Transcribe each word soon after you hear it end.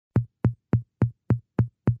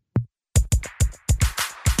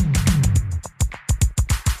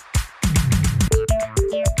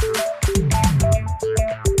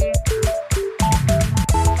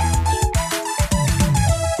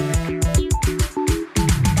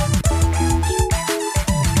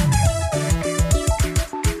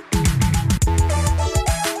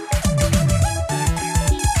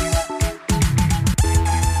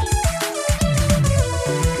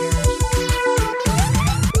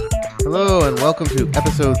Hello and welcome to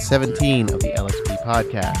episode 17 of the LXP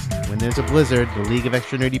podcast. When there's a blizzard, the League of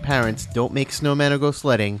Extra Nerdy Parents don't make snowmen or go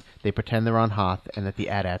sledding. They pretend they're on Hoth and that the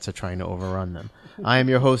AT-ATs are trying to overrun them. I am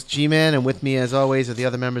your host, G-Man, and with me, as always, are the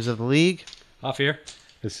other members of the League. Off here.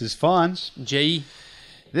 This is Fonz. J.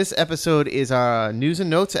 This episode is our news and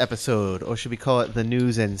notes episode, or should we call it the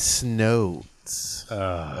news and snows?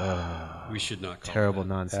 We should not call Terrible it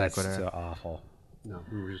non That's sequitur. awful. that. No,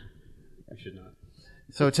 we should not.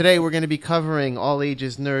 So today we're going to be covering all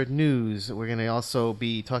ages nerd news. We're going to also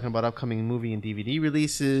be talking about upcoming movie and DVD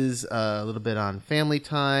releases, a little bit on family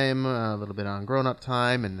time, a little bit on grown-up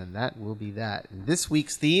time, and then that will be that. And this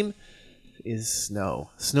week's theme is snow.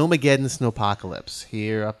 Snowmageddon, Snowpocalypse.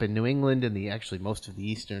 Here up in New England and actually most of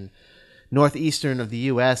the northeastern of the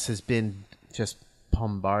U.S. has been just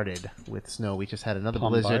bombarded with snow. We just had another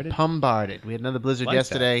blizzard. Bombarded. We had another blizzard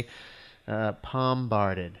yesterday.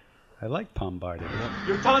 Bombarded. I like bombarded.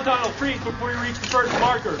 Your tauntaun will freeze before you reach the first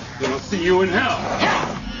marker. Then I'll see you in hell.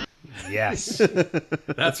 Yes.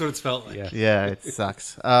 That's what it's felt like. Yeah. Yeah, it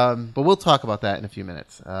sucks. But we'll talk about that in a few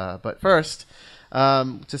minutes. But first,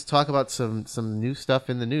 just talk about some new stuff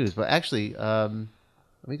in the news. But actually, let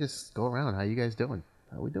me just go around. How you guys doing?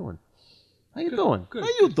 How we doing? How you doing? Good. How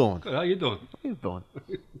you doing? Good. How you doing? How you doing?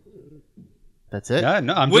 That's it? Yeah,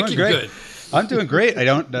 no, I'm Wicked doing great. good. I'm doing great. I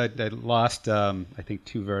lost, I think,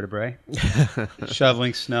 2 vertebrae.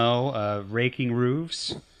 Shoveling snow, raking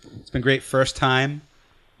roofs. It's been great. First time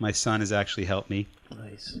my son has actually helped me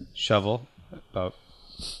Nice. shovel about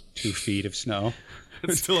 2 feet of snow.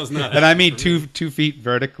 It still is not. And I mean 2 feet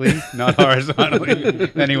vertically, not horizontally.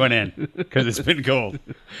 Then he went in because it's been cold.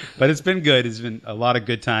 But it's been good. It's been a lot of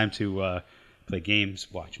good time to play games,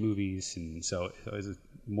 watch movies, and so it was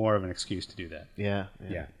more of an excuse to do that. Yeah.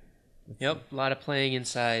 Yeah. Yep, a lot of playing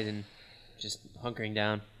inside and just hunkering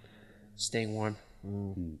down, staying warm.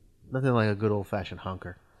 Nothing like a good old-fashioned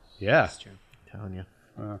hunker. Yeah. That's true. I'm telling you.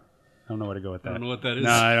 I don't know where to go with that. I don't know what that is.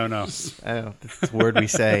 No, I don't know. I don't know. This word we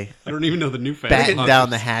say. I don't even know the new fancy Batten hunkers. down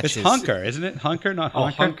the hatches. It's hunker, isn't it? Hunker, not Oh,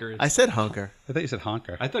 honker? hunker. I said hunker. I thought you said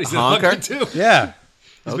honker. I thought he said Honker? hunker too. Yeah.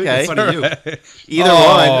 He's Okay. making fun of you. Either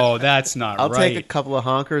Oh, one. that's not I'll right. take a couple of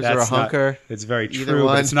honkers That's or a not- hunker. It's very Either true,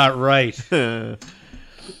 one. but it's not right.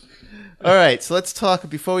 All right, so let's talk,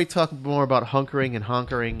 before we talk more about hunkering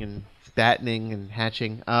and battening and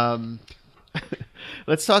hatching,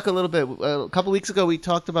 let's talk a little bit. A couple weeks ago, we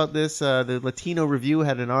talked about this. The Latino Review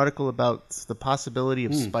had an article about the possibility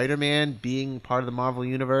of Spider-Man being part of the Marvel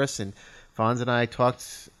Universe, and Fonz and I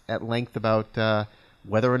talked at length about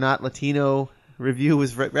whether or not Latino Review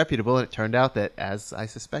was reputable, and it turned out that, as I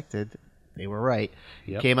suspected, they were right.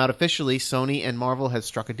 Yep. It came out officially. Sony and Marvel have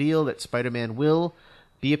struck a deal that Spider-Man will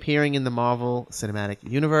be appearing in the Marvel Cinematic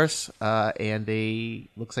Universe, and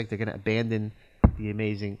looks like they're going to abandon the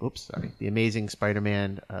Amazing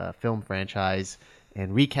Spider-Man film franchise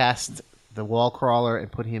and recast the Wall Crawler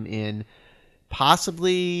and put him in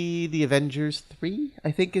possibly the Avengers 3,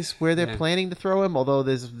 I think is where they're planning to throw him, although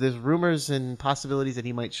there's rumors and possibilities that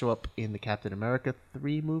he might show up in the Captain America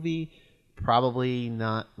 3 movie. Probably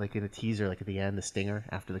not like in a teaser, like at the end, the stinger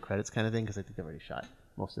after the credits kind of thing, because I think they've already shot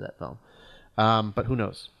most of that film. But who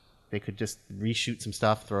knows? They could just reshoot some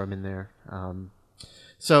stuff, throw him in there.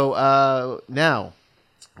 So now,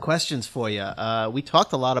 questions for you. We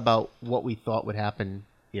talked a lot about what we thought would happen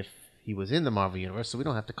if he was in the Marvel Universe, so we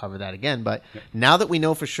don't have to cover that again. But now that we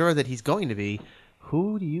know for sure that he's going to be,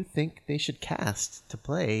 who do you think they should cast to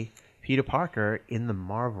play Peter Parker in the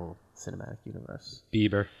Marvel Cinematic Universe?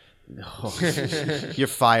 Bieber. Oh, you're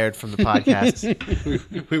fired from the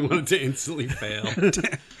podcast. We wanted to instantly fail.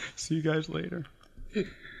 See you guys later.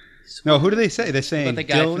 No, who do they say? They're saying But the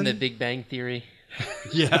guy Dylan? from The Big Bang Theory.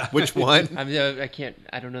 Yeah. Which one? I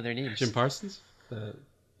don't know their names. Jim Parsons? The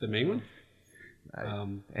main one?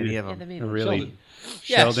 Any of Yeah, them? the main one. Really? Sheldon.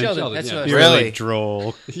 Yeah, Sheldon? Sheldon. That's Yeah. what I was Really? Really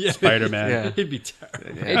droll Yeah. Spider-Man. Yeah. He'd be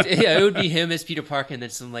terrible. it would be him as Peter Parker and then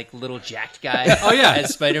some like little jacked guy Oh, yeah.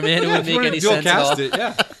 as Spider-Man. It wouldn't make any Dual sense at all. cast it,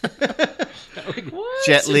 yeah.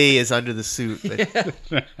 Jet Li is under the suit.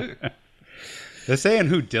 But They're saying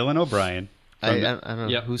who? Dylan O'Brien. I don't know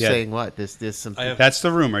Yeah. who's Yeah. saying what. There's some. I have- That's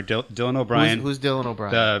the rumor. Dylan O'Brien. Who's Dylan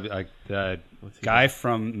O'Brien? the guy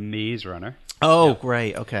from Maze Runner. Oh,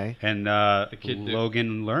 great. Okay. And kid that-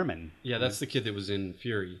 Logan Lerman. Yeah, that's the kid that was in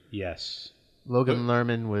Fury. Yes. Logan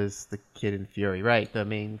Lerman was the kid in Fury, right? The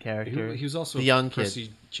main character. He was also the young kid,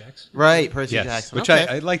 Percy Jackson. right? Percy Yes. Jackson. Which Okay.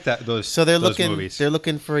 I like that. Those So they're those looking. movies. They're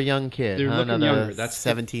looking for a young kid. They're looking Another younger. That's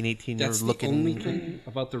 17, 18 year That's looking. the only thing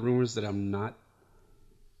about the rumors that I'm not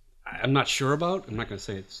sure about. I'm not going to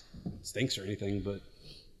say it stinks or anything, but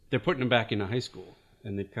they're putting him back into high school,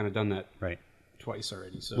 and they've kind of done that Right. twice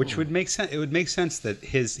already. So Which would make sense. It would make sense that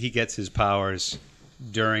he gets his powers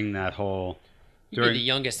during that whole. He'd be the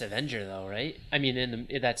youngest Avenger, though, right? I mean,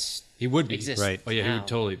 that's he would be exists right. Oh yeah, he now. would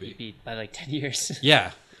totally He'd be. be by like 10 years.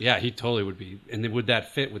 Yeah, he totally would be. And then would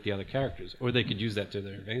that fit with the other characters, or they could use that to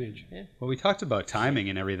their advantage? Yeah. Well, we talked about timing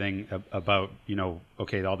and everything about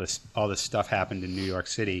okay, all this stuff happened in New York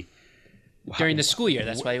City. During the school year,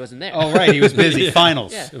 that's why he wasn't there. Oh right, he was busy.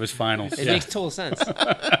 Finals. Yeah. It was finals. It makes total sense.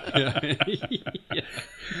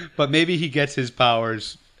 But maybe he gets his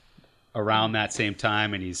powers around that same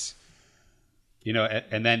time, and he's,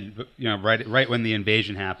 and then right when the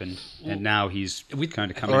invasion happened, and now he's kind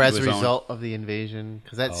of coming Or to as a his own. result of the invasion,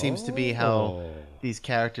 because that seems to be how Oh. these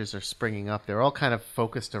characters are springing up. They're all kind of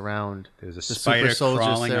focused around There's a the spider super soldier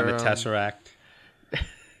crawling on the serum. Tesseract.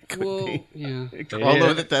 Well, yeah. All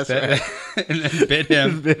over the Tesseract. And then bit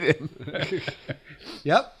him.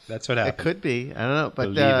 Yep, that's what It happened. could be. I don't know.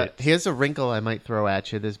 But Believe it. here's a wrinkle I might throw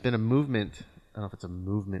at you. There's been a movement. I don't know if it's a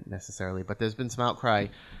movement necessarily, but there's been some outcry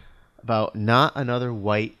about not another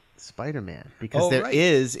white Spider-Man. Because there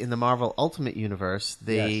is, in the Marvel Ultimate Universe,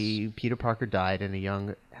 Peter Parker died, and a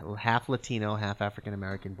young, half Latino, half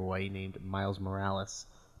African-American boy named Miles Morales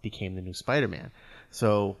became the new Spider-Man.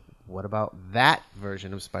 So what about that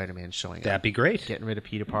version of Spider-Man showing That'd up? be great. Getting rid of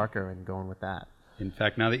Peter Parker and going with that. In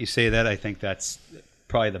fact, now that you say that, I think that's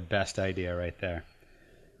probably the best idea right there.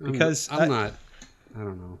 Because I'm not. I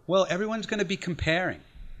don't know. Well, everyone's going to be comparing.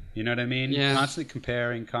 You know what I mean? Yeah. Constantly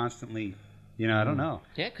comparing, constantly. I don't know.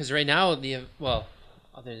 Yeah, because right now,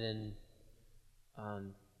 other than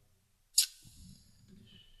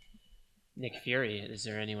Nick Fury, is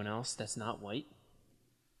there anyone else that's not white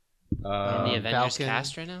in the Avengers Falcon.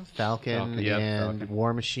 cast right now? Falcon Yep, and Falcon.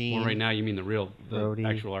 War Machine. Well, right now you mean the Rhodey.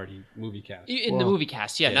 actual already movie cast? In the movie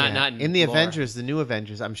cast, not in the lore. Avengers, the new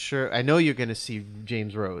Avengers. I know you're going to see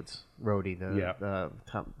James Rhodey, Yeah. the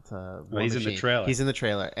War he's in the Machine. trailer. He's in the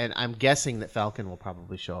trailer, and I'm guessing that Falcon will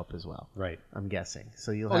probably show up as well. Right. I'm guessing.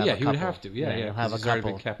 So you'll Oh, have yeah, a he would couple. have to. Yeah, You'll have a 'cause he's already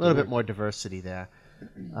been couple. A Captain little bit America. more diversity there.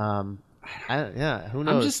 Who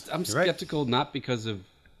knows? I'm right. skeptical, not because of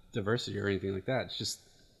diversity or anything like that. It's just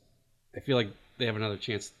I feel like they have another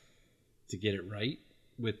chance to get it right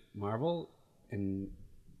with Marvel and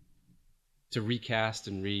to recast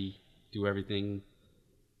and redo everything.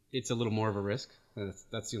 It's a little more of a risk.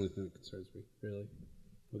 That's the only thing that concerns me, really.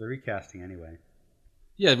 Well, they're recasting anyway.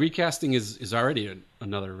 Yeah, recasting is already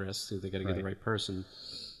another risk. So they got to get the Right. right person,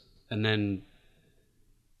 and then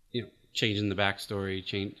changing the backstory,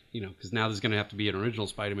 because now there's going to have to be an original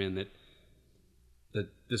Spider-Man that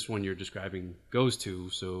this one you're describing goes to.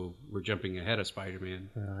 So we're jumping ahead of Spider-Man.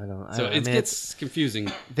 I don't. So I it mean, gets confusing.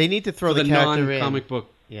 They need to throw For the the character non-comic in. book,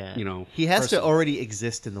 Yeah. he has to person. already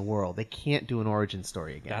exist in the world. They can't do an origin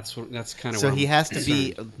story again. That's kind of So where he I'm has to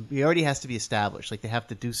be. concerned. He already has to be established. Like they have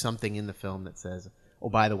to do something in the film that says, "Oh,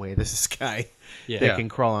 by the way, this is this guy Yeah. that can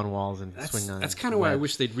crawl on walls and swing on." That's kind of why I webs."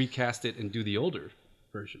 wish they'd recast it and do the older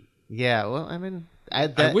version. Yeah, well, I mean,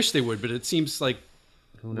 I wish they would, but it seems like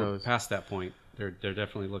Who we're knows? past that point. They're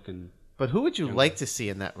definitely looking. But who would you like to see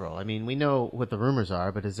in that role? I mean, we know what the rumors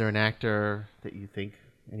are, but is there an actor that you think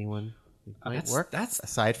anyone might That's- work? that's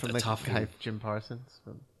aside from a the tough guy one. Jim Parsons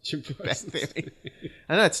from Jim Back Parsons. Theory.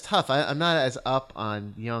 I know it's tough. I'm not as up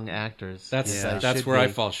on young actors. That's as I that's should where I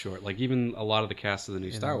be. fall short. Like even a lot of the cast of the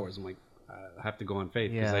new Star Wars, I'm like, I have to go on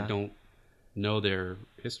faith because I Yeah. don't know their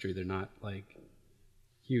history. They're not like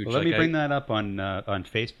huge. Well, let Like, me bring that up on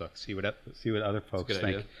Facebook. See what other folks good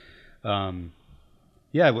think. I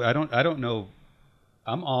don't know.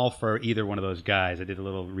 I'm all for either one of those guys. I did a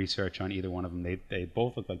little research on either one of them. They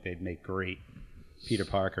both look like they'd make great Peter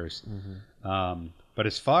Parkers. Mm-hmm. But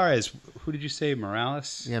as far as who did you say,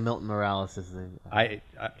 Morales? Yeah, Milton Morales is the. I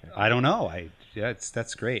don't know.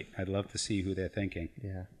 That's great. I'd love to see who they're thinking.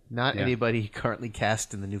 Yeah, not Yeah. anybody currently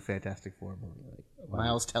cast in the new Fantastic Four movie. Like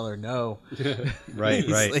Miles Teller, no. Right,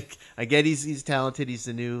 He's right. Like, I get he's talented. He's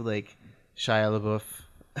the new like Shia LaBeouf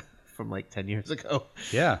from like 10 years ago.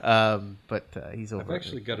 Yeah. But he's over. I've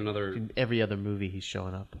actually got another in every other movie he's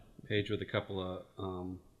showing up. page with a couple of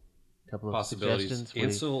Couple of possibilities. suggestions. What do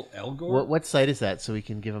Ansel Elgort, you- what site is that so we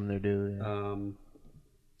can give them their due? Yeah.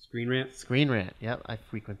 Screen Rant. Screen Rant. Yep, I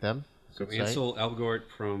frequent them. So Good site. Ansel Elgort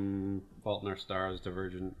from Fault in Our Stars,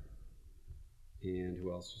 Divergent, and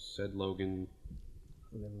who else? Said Logan,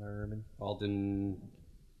 Alden.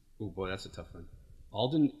 Oh boy, that's a tough one.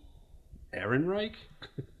 Alden Ehrenreich.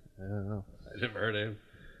 I don't know. I never heard of him.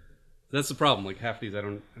 That's the problem. Like half these,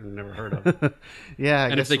 I've never heard of. Yeah, I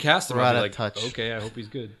And guess if they cast him, we're I'd out be of like, touch. okay, I hope he's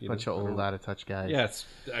good. You Bunch know? of I don't old, know. out of touch guys.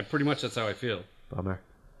 Yeah, pretty much that's how I feel. Bummer.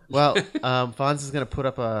 Well, Fonz is going to put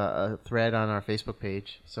up a thread on our Facebook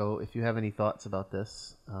page. So if you have any thoughts about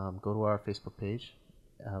this, go to our Facebook page,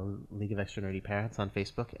 League of Extra Nerdy Parents on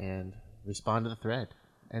Facebook, and respond to the thread.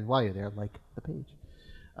 And while you're there, like the page.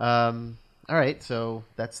 All right, so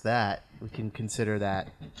that's that. We can consider that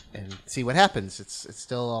and see what happens. It's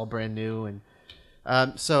still all brand new. And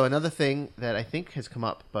so another thing that I think has come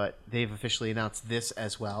up, but they've officially announced this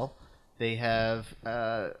as well. They have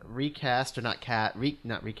recast or cast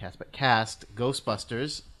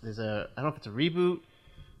Ghostbusters. There's I don't know if it's a reboot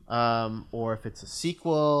or if it's a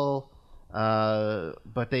sequel,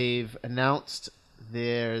 but they've announced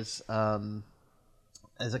there's a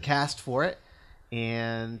cast for it,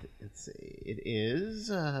 and it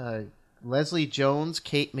is Leslie Jones,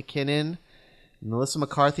 Kate McKinnon, Melissa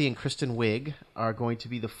McCarthy, and Kristen Wiig are going to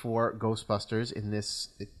be the 4 Ghostbusters in this.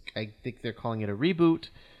 I think they're calling it a reboot.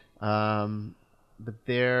 But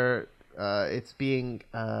it's being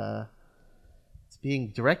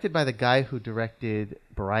directed by the guy who directed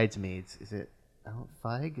Bridesmaids. Is it Alan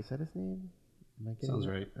Feig? Is that his name? Am I getting Sounds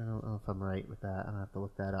that? right. I don't know if I'm right with that. I'm gonna have to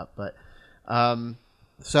look that up. But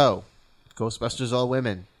so Ghostbusters all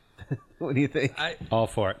women. What do you think? All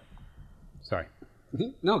for it. Sorry.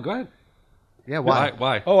 No, go ahead. Yeah, why?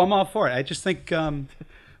 Why? Oh, I'm all for it. I just think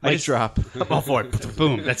Mic drop. I'm all for it.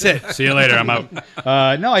 Boom. That's it. See you later. I'm out.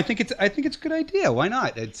 No, I think it's a good idea. Why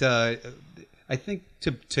not? It's I think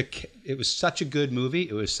it was such a good movie.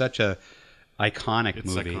 It was such a iconic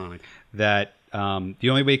movie iconic. that the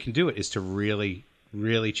only way you can do it is to really,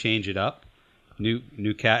 really change it up.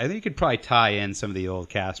 New cast. I think you could probably tie in some of the old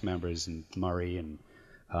cast members and Murray and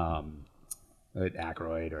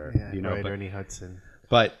Aykroyd or Right, Ernie Hudson.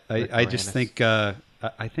 But Rick I just Moranis. think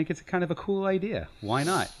I think it's kind of a cool idea. Why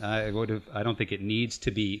not? I don't think it needs to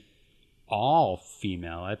be all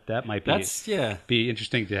female. That might be That's be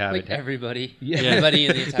interesting to have Like it. everybody. Yeah. Everybody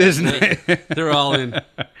in the entire There's movie. They're all in.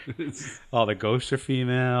 all the ghosts are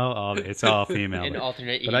female. It's all female. An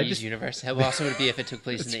alternate But I 80s just- universe. How awesome would it be if it took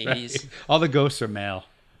place in the 80s? All the ghosts are male.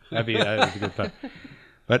 That'd be a good fun.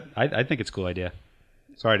 But I think it's a cool idea.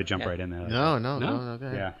 Sorry to jump right in there. No, go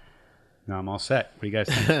ahead. Yeah. No, I'm all set. What do you guys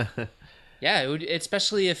think? Yeah, it would,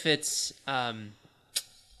 especially if it's not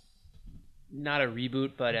a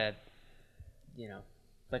reboot, but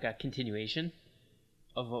like a continuation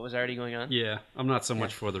of what was already going on. Yeah, I'm not so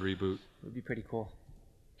much for the reboot. It would be pretty cool.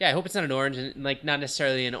 Yeah, I hope it's not an origin, like not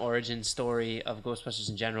necessarily an origin story of Ghostbusters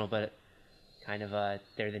in general, but kind of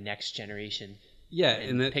they're the next generation. Yeah,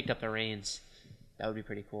 and and that picked up the reins. That would be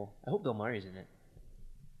pretty cool. I hope Bill Murray's in it.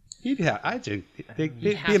 I think it'd have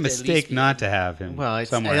be to a at least mistake be not in. to have him. Well, I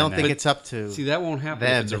somewhere don't in think there. it's up to see that won't happen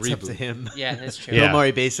them. if it's a It's up reboot. to him. Yeah, that's true. Yeah. Bill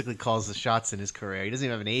Murray basically calls the shots in his career. He doesn't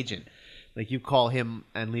even have an agent. Like you call him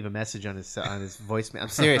and leave a message on his voicemail. I'm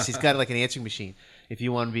serious. He's got like an answering machine. If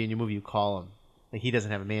you want to be in your movie, you call him. Like he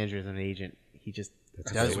doesn't have a manager as an agent. He just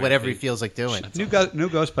does whatever he feels like doing. New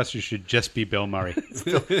Ghostbusters should just be Bill Murray. just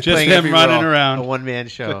Playing him every running role, around. a one-man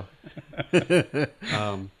show.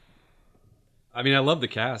 I mean, I love the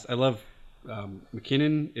cast. I love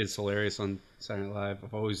McKinnon is hilarious on Saturday Night Live.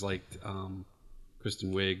 I've always liked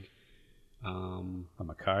Kristen Wiig.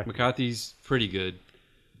 McCarthy. McCarthy's pretty good.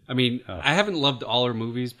 I mean, I haven't loved all her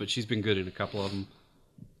movies, but she's been good in a couple of them.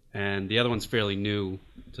 And the other one's fairly new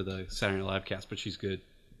to the Saturday Night Live cast, but she's good.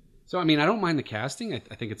 So, I mean, I don't mind the casting. I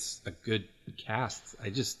think it's a good cast.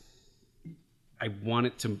 I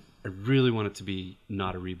really want it to be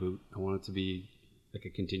not a reboot. I want it to be like a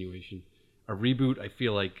continuation. A reboot, I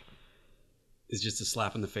feel like, is just a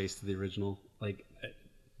slap in the face to the original. Like,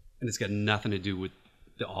 and it's got nothing to do with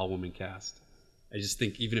the all-woman cast. I just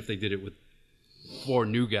think even if they did it with 4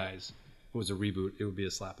 new guys, if it was a reboot, it would be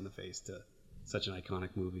a slap in the face to such an iconic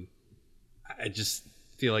movie. I just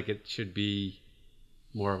feel like it should be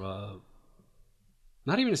more of a,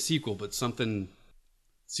 not even a sequel, but something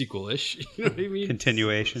sequel-ish. You know what I mean?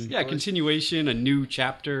 Continuation. Yeah, continuation, a new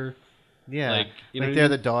chapter. Yeah, Like, you know what I they're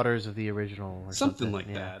mean? the daughters of the original, or Something like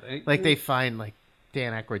yeah. that. Like they find like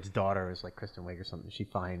Dan Aykroyd's daughter is like Kristen Wiig or something. She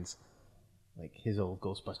finds like his old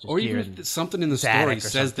Ghostbusters Or gear even and if something in the Zadok story or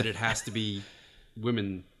says something. that it has to be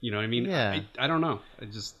women. You know what I mean? Yeah. I don't know. I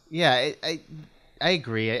just yeah, I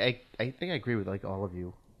agree. I think I agree with like all of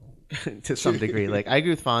you to some degree. Like I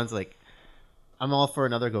agree with Fonz. Like I'm all for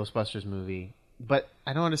another Ghostbusters movie, but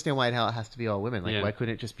I don't understand why it has to be all women. Like Yeah. why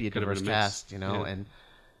couldn't it just be a Could've been diverse a mix. cast? You know, Yeah. and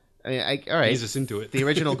I mean, all right. ease us into it. The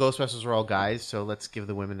original Ghostbusters were all guys, so let's give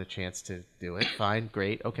the women a chance to do it. Fine,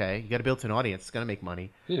 great, okay. You got to build to an audience. It's gonna make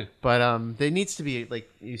money. Yeah. But there needs to be, like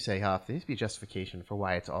you say, Huff. There needs to be a justification for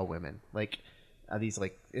why it's all women. Like, are these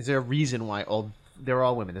like? Is there a reason why they're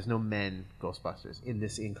all women? There's no men Ghostbusters in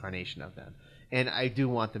this incarnation of them. and I do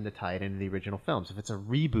want them to tie it into the original films. If it's a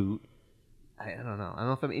reboot, I don't know. I don't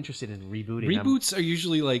know if I'm interested in rebooting. Reboots are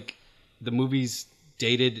usually like the movie's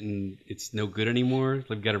dated and it's no good anymore.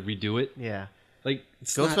 They've got to redo it. Yeah. Like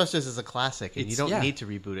it's not- Ghostbusters is a classic, and you It's- don't yeah. need to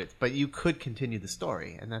reboot it, but you could continue the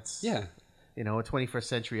story, and that's yeah. a 21st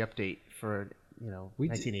century update for We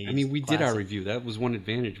 1980s. did, I mean, we did our classic. review. That was one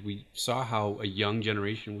advantage. We saw how a young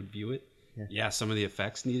generation would view it. Yeah. Yeah, some of the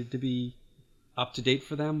effects needed to be up to date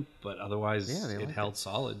for them, but otherwise Yeah, they it liked held it.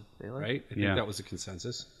 solid. They liked Right? I think Yeah. that was a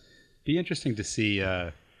consensus. Be interesting to see,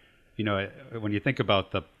 when you think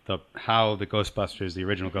about the how the Ghostbusters, the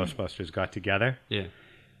original Ghostbusters, got together. Yeah.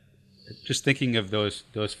 Just thinking of those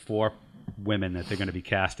 4 women that they're going to be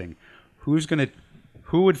casting, who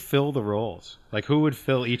would fill the roles? Like who would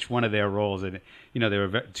fill each one of their roles? And there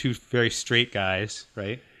were 2 very straight guys,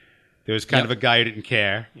 right? There was kind of a guy who didn't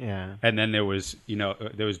care, Yeah. and then there was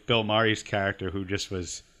Bill Murray's character who just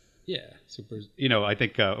was. Yeah. Super. I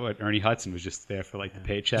think Ernie Hudson was just there for like the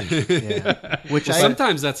paycheck. Yeah. Which Well,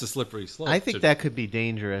 sometimes that's a slippery slope. I think that could be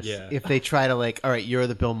dangerous Yeah. if they try to all right, you're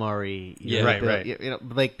the Bill Murray. You're Yeah. the Right, Bill,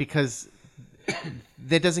 right. Because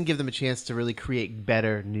that doesn't give them a chance to really create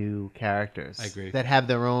better new characters. I agree. That have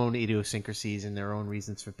their own idiosyncrasies and their own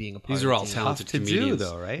reasons for being a part These of are the all team. talented to do, comedians,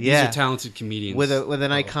 though, right? Yeah. These are talented comedians. with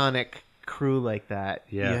an iconic crew like that.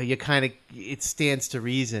 Yeah. you kind of it stands to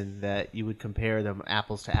reason that you would compare them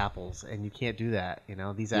apples to apples, and you can't do that.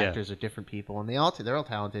 These Yeah. actors are different people, and they're all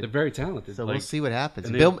talented. They're very talented. So like, we'll see what happens.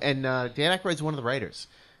 and Bill and Dan Aykroyd's one of the writers,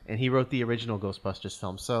 and he wrote the original Ghostbusters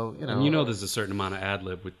film. So And there's a certain amount of ad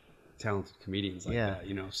lib with talented comedians like yeah,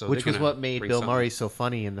 that. So which they're was gonna what made bring Bill something. Murray so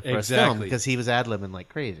funny in the first film, Exactly. because he was ad libbing like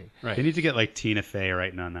crazy. Right. They need to get like Tina Fey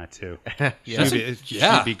writing on that too. Yeah.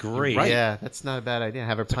 She'd be great. Right. Yeah, that's not a bad idea.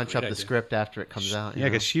 Have her punch up great the idea. script after it comes out. Yeah,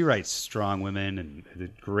 because she writes strong women and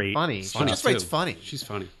great. funny. She Funny, just writes too. funny. She's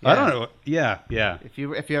funny. I don't know. Yeah. If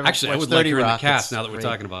you ever Actually, I watch would like 30 her in the Rock, cast it's now that we're great.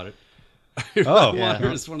 talking about it. Oh, Yeah. Her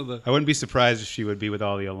as one of the. I wouldn't be surprised if she would be with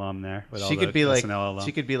all the alum there. With all She the could be like SNL alum.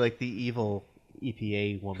 she could be like the evil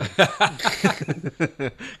EPA woman,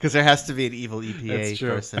 because there has to be an evil EPA That's true.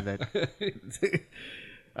 person. That.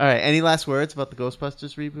 All right. Any last words about the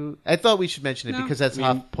Ghostbusters reboot? I thought we should mention it No, because, as I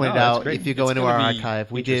mean, Hoff pointed no, it's out, great. if you go It's into gonna our be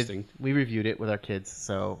archive, we interesting. reviewed it with our kids.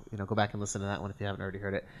 So go back and listen to that one if you haven't already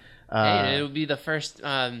heard it. Hey, it would be the first.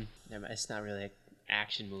 It's not really an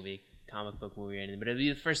action movie, comic book movie or anything, but it'd be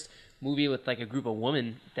the first movie with like a group of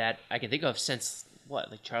women that I can think of since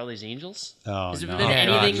like Charlie's Angels. Oh, Has there no. been Oh,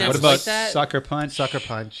 anything God. that's What about like that? Sucker Punch? Sucker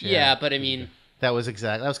Punch. Yeah, but I mean, that was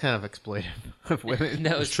kind of exploitive of women.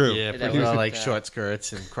 that was true. Yeah, that They was, were all like uh, short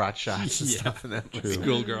skirts and crotch shots and stuff in that movie.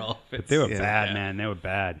 Schoolgirl. They were Yeah. bad, man. They were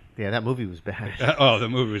bad. Yeah, that movie was bad. Oh, the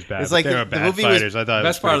movie was bad. It's but like they the- were the bad movie was- fighters. I thought The it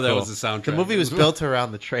best part of that pretty was the soundtrack. The movie was built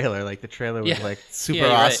around the trailer. Like the trailer was Yeah. like super Yeah,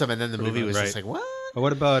 you're right. awesome, and then the movie was just right. like, what? Well,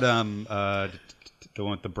 what about the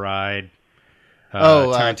one with the bride?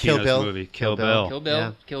 Tarantino's Tarantino's Bill. movie, Kill Kill Bill. Bill. Kill Bill.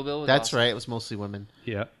 Yeah. Kill Bill. Was That's awesome. right. It was mostly women.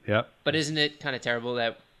 Yep. But isn't it kind of terrible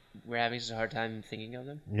that we're having such a hard time thinking of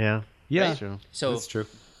them? Yeah. Yeah, That's true. So that's true.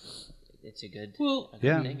 it's a good, Well, a good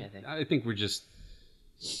yeah. thing, I think. I think we're just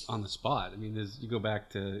on the spot. I mean, you go back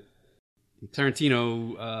to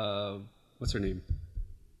Tarantino. What's her name?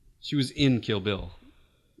 She was in Kill Bill.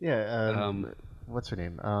 Yeah. What's her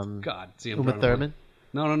name? God, see, I'm Uma drawing a blank. Thurman.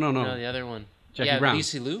 No. No, the other one. Jackie yeah, Brown.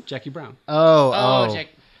 Lucy Liu. Jackie Brown. Oh. Jack.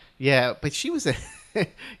 Yeah, but she was a.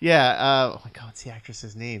 Yeah. Oh my God, what's the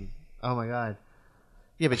actress's name? Oh my God.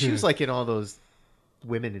 Yeah, but she was like in all those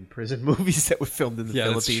women in prison movies that were filmed in the Yeah,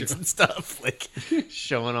 that's Philippines true. and stuff, like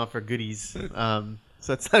showing off her goodies.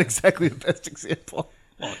 So that's not exactly the best example.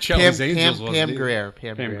 Oh, Charlie's Angels Pam wasn't it? Grier.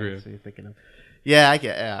 Pam Grier. Grier. That's what you're thinking of. Yeah, I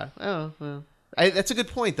get. Yeah. Oh well. That's a good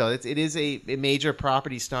point, though. It is a major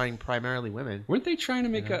property starring primarily women. Weren't they trying to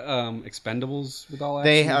make a Expendables with all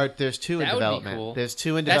They action? are. There's two in That would be development. cool. There's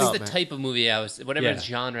two in That's development. the type of movie I was. Whatever Yeah.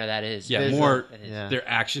 genre that is. Yeah, There's more a- yeah. their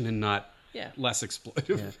action and not Yeah. less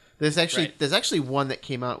exploitive. Yeah. There's Right. actually one that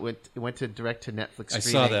came out with went to direct to Netflix. I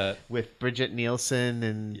streaming saw that. with Bridget Nielsen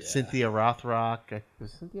and Yeah. Cynthia Rothrock.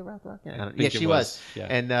 Was Cynthia Rothrock? Yeah, I don't- think yeah it she was. was.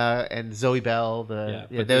 Yeah. And Zoe Bell. Yeah, Yeah,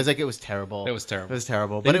 but there was like it was terrible. That was terrible. It was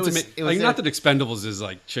terrible. They But need it to was. make- It was like, not that Expendables is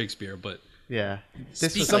like Shakespeare, but yeah.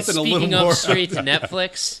 This was something a little Speaking more- of straight to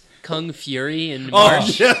Netflix, Kung Fury in oh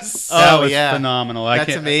March. yes, That Oh, was yeah. phenomenal. I That's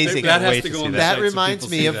can't, amazing. I That can't has wait to to go see on the that site so reminds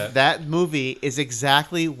people me see of that. that movie is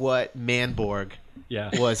exactly what Manborg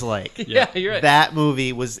yeah. was like. Yeah, you're right. That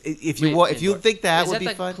movie was if you Wait, if you Manborg. think that Is would that be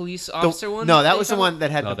the fun. police The- officer one? No, that that was the you're one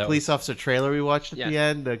that had No, the that police officer trailer we watched at Yeah. the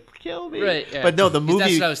end. The kill me. Right, yeah. But no, the 'Cause movie.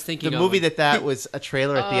 that's what I was thinking the of. movie that was a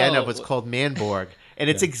trailer at the end of Oh. was called Manborg,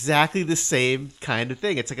 and it's exactly the same kind of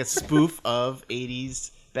thing. It's like a spoof of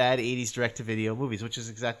 '80s bad 80s direct-to-video movies, which is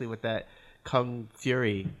exactly what that Kung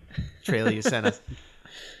Fury trailer you sent us.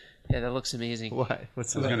 Yeah, that looks amazing. What?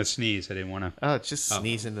 What's I was that? going to sneeze. I didn't want to. Oh, it's just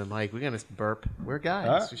sneezing the mic. We're going to burp. We're guys.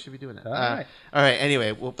 All right. We should be doing that. All right. All right.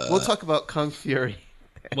 Anyway, we'll talk about Kung Fury.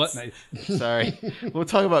 What? Sorry. We'll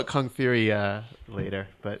talk about Kung Fury later,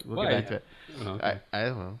 but we'll Why? get back to it. Oh, okay. I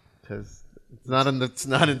don't know, because it's not in the...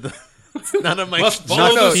 It's not on my... Must I'm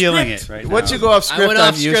follow not the feeling script. it right Once now. you go off script, went I'm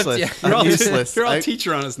off script, useless. yeah. You're I'm all, useless. you're all I-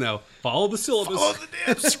 teacher on us now. Follow the syllabus. Follow the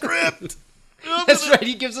damn script. That's right.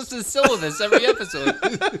 He gives us the syllabus every episode.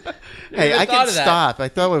 Hey, Never I thought can of that. stop. I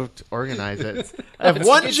thought we'd organize it. I have It's-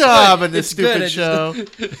 one it's job good. in this It's good. stupid I just-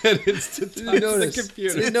 show. And it's to touch Didn't the notice.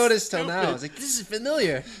 computer. Didn't notice till now. I was like, this is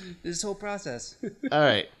familiar. This whole process. All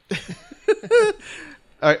right.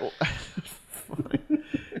 All right.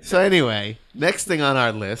 So anyway, next thing on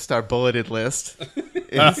our list, our bulleted list,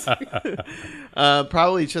 is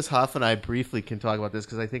probably just Huff and I briefly can talk about this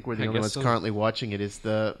because I think we're the I only guess ones so. currently watching it. Is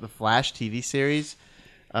the Flash TV series?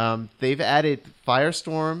 They've added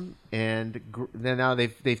Firestorm and then now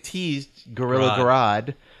they've teased Gorilla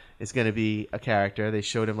Grodd is going to be a character. They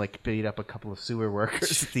showed him like beat up a couple of sewer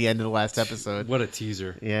workers at the end of the last episode. What a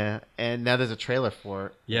teaser. Yeah, and now there's a trailer for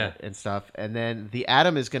it. Yeah. And stuff. And then the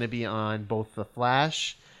Atom is going to be on both the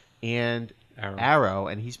Flash and Arrow,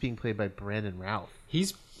 and he's being played by Brandon Routh.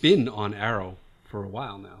 He's been on Arrow for a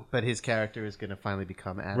while now. But his character is going to finally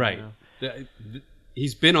become Atom. Right. now.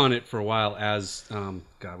 He's been on it for a while as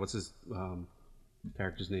God, what's his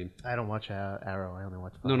character's name? I don't watch Arrow. I only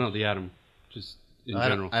watch Flash. No, the Atom. Just in I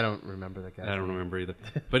general. I don't remember that guy. I don't remember either.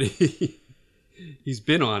 But he's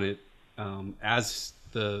been on it as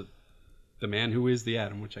the man who is the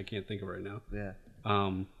Atom, which I can't think of right now. Yeah.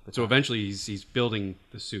 So eventually he's building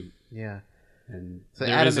the suit, Yeah. and So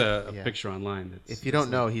there Atom- is a yeah. picture online. That's, If you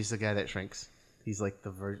don't know, he's the guy that shrinks. He's like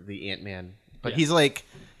the Ant-Man. But Yeah. he's like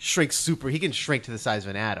shrinks super. He can shrink to the size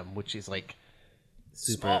of an atom, which is like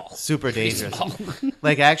super dangerous.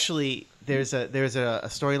 Like actually, there's a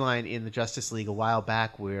storyline in the Justice League a while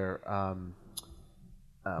back where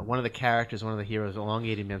one of the characters, one of the heroes,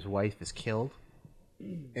 Elongated Man's wife, is killed,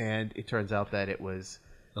 and it turns out that it was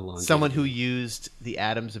Elongated. someone who used the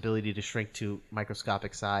Atom's ability to shrink to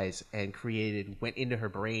microscopic size and went into her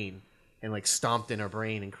brain and like stomped in her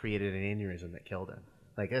brain and created an aneurysm that killed her.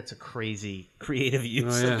 Like that's a crazy creative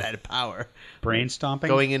use yeah. of that power. Brain stomping?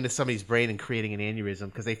 Going into somebody's brain and creating an aneurysm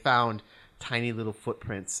because they found tiny little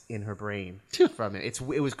footprints in her brain from it.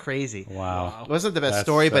 It was crazy. Wow. It wasn't the best That's,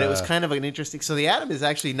 story, but it was kind of an interesting. So the Atom is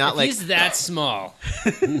actually not If like he's that small,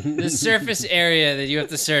 the surface area that you have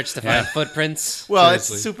to search to find footprints. well,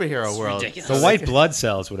 Seriously. it's superhero world. ridiculous. The white blood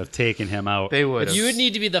cells would have taken him out. They would. You would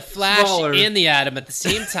need to be the Flash Smaller. and the Atom at the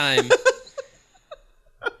same time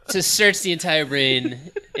to search the entire brain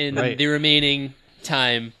in Right. the remaining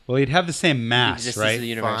time. Well, he'd have the same mass, Existence right? of the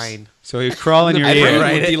universe. Fine. So he'd crawl in your The brain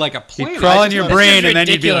ear. would be like a He'd planet. crawl in your brain, and then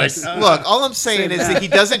you'd be like, ridiculous. Look, all I'm saying is that he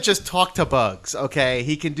doesn't just talk to bugs. Okay,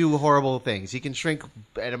 he can do horrible things. He can shrink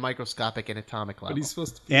at a microscopic and atomic level. But he's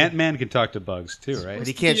supposed to be. Ant-Man can talk to bugs too, right? But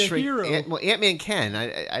he can't be a shrink. hero. Ant-Man can.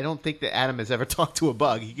 I don't think that Atom has ever talked to a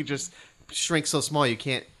bug. He can just shrink so small you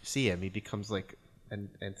can't see him. He becomes like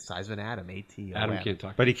the size of an atom. Adam can't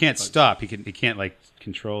talk. But he can't stop. He can't like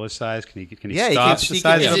control his size. Can he Yeah, he stop can- the he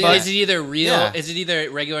size can- of Is a it, bug? is it either real? Yeah. Is it either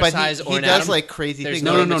regular But size he or an does atom? like crazy There's things.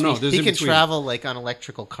 no Like, in No, between. there's he in can between. travel like on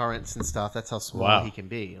electrical currents and stuff. That's how small Wow. he can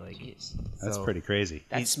be. Like Jeez. That's so- pretty crazy.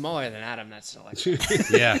 That's smaller than Atom. That's electric.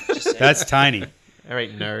 Yeah, saying. that's tiny. All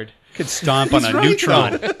right, nerd. Could stomp on a right,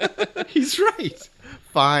 neutron. He's right.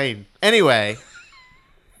 Fine. Anyway,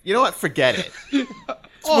 you know what? Forget it.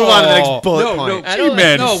 Let's move on to the next bullet no, point. I don't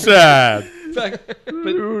He-Man no. is sad. But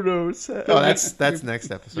Oh, that's next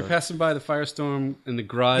you're episode. passing by the Firestorm and the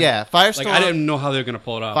Grodd. Yeah, Firestorm. Like I didn't know how they were gonna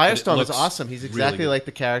pull it off. but it Firestorm is looks awesome. He's really exactly good. like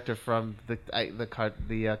the character from the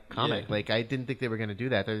comic. Yeah. Like I didn't think they were going to do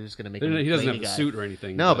that. They're just going to make He him doesn't lady have a guy. suit or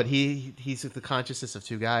anything. No, but he's the consciousness of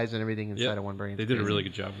two guys and everything inside yeah, of one brain. They It's did a crazy. really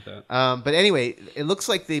good job with that. But anyway, it looks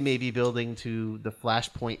like they may be building to the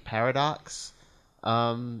Flashpoint paradox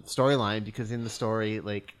storyline because in the story,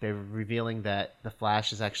 like they're revealing that the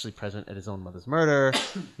Flash is actually present at his own mother's murder,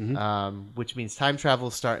 which means time travel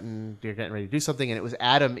is starting. They're getting ready to do something, and it was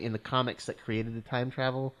Adam in the comics that created the time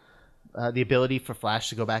travel. The ability for Flash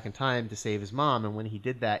to go back in time to save his mom, and when he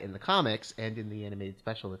did that in the comics and in the animated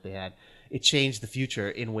special that they had, it changed the future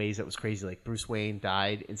in ways that was crazy. Like Bruce Wayne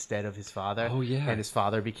died instead of his father, Oh, yeah. and his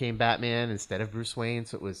father became Batman instead of Bruce Wayne.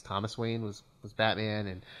 So it was Thomas Wayne was Batman,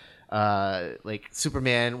 and like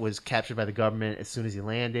Superman was captured by the government as soon as he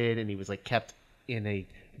landed, and he was like kept in a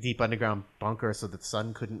deep underground bunker so that the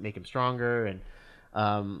sun couldn't make him stronger, and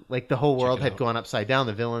Like the whole world it had out. gone upside down.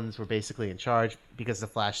 The villains were basically in charge because the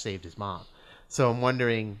Flash saved his mom. So I'm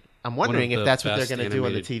wondering One of if the that's what they're best going to do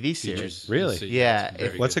on the animated TV series. features Really? you see. Yeah, It's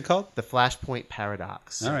very What's good. it called? The Flashpoint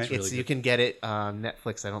Paradox. All right. It's, It's really you good. can get it on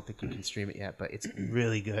Netflix. I don't think you can stream it yet, but it's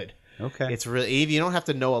really good. Okay. It's really you don't have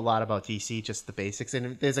to know a lot about DC, just the basics.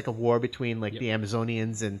 And there's like a war between like the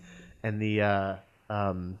Amazonians and the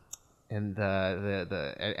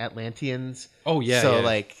Atlanteans. Oh, yeah, So yeah.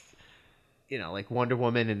 like, like Wonder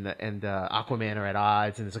Woman and Aquaman are at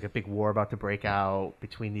odds, and there's like a big war about to break out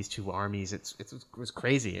between these two armies. It was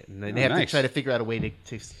crazy, and they have to nice. try to figure out a way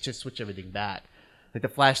to just switch everything back. Like the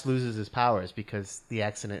Flash loses his powers because the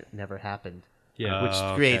accident never happened. Yeah. Which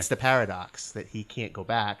Oh, creates okay. the paradox that he can't go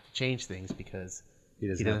back to change things because He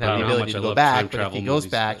he doesn't doesn't have have the power. How ability much to I go love time back. But if travel he goes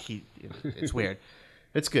movies, back, but- it's weird.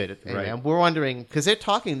 It's good. Anyway, Right. we're wondering because they're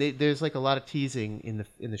talking. There's like a lot of teasing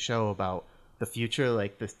in the show about the future.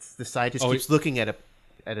 Like the scientist Oh, keeps looking at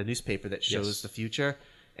a newspaper that shows Yes. the future,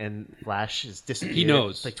 and Flash is disappeared. He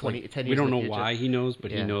knows. like 10 years. We don't in the know future. why he knows,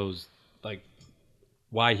 but Yeah. he knows like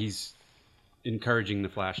why he's encouraging the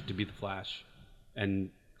Flash to be the Flash and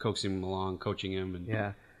coaxing him along, coaching him, and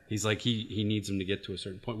Yeah. he's like he needs him to get to a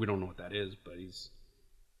certain point. We don't know what that is, but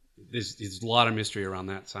there's a lot of mystery around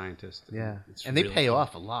that scientist. Yeah, It's and they really pay cool.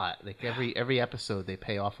 off a lot. Like every episode, they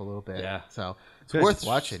pay off a little bit. Yeah. so it's Good. worth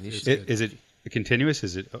watching. You should. Is it continuous?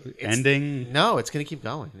 Is it ending? No, it's going to keep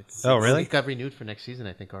going. Oh, really? It got renewed for next season,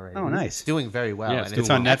 I think already. Oh, nice. It's doing very well. Yeah, it's and doing It's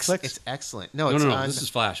on well. Netflix? It's excellent. No, No, it's no, no. on. This is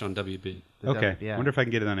Flash on WB. Okay. Yeah. Wonder if I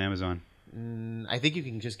can get it on Amazon. I think you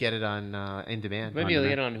can just get it on in demand. Maybe On you'll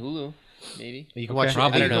demand. get it on Hulu. Maybe. You can Okay. watch.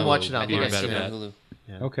 Probably You can Hulu. watch it I think online. I've seen it bet. on Hulu.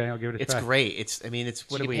 Okay, I'll give it a It's try. great. It's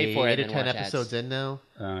what you are we? can pay for it 8 or and 10 watch ads. episodes in now.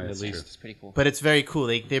 That's At least. true. It's pretty cool. But it's very cool.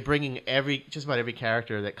 They're bringing just about every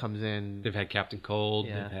character that comes in. They've had Captain Cold.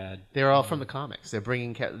 Yeah. They've had They're all from the comics. They're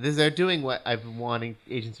bringing. They're doing what I've been wanting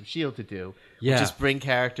Agents of Shield to do, Yeah. which is bring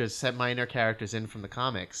characters, set minor characters in from the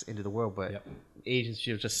comics into the world. But Yep. Agents of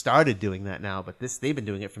Shield just started doing that now. But they've been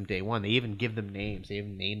doing it from day one. They even give them names. They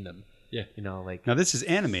even name them. Yeah. Like Now this is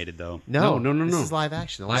animated though. no. No. This is live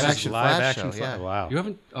action. The Live live action- action Live Flash action. show. Flash. Yeah. Wow. You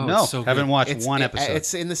haven't? Oh, no, it's so haven't good. watched one episode.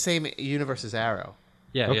 It's in the same universe as Arrow.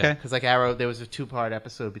 Yeah. Okay. Yeah. Because like Arrow, there was a 2-part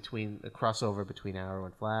episode between a crossover between Arrow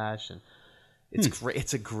and Flash, and it's great.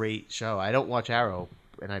 It's a great show. I don't watch Arrow,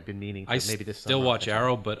 and I've been meaning to. I Maybe this still summer. watch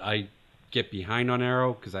Arrow, but I get behind on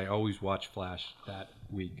Arrow because I always watch Flash that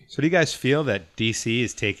week. So do you guys feel that DC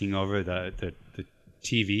is taking over the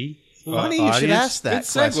TV? Funny you should audience? ask that Good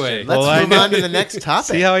segue. question. Well, Let's I move know. on to the next topic.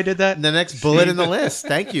 See how I did that? the next bullet in the list.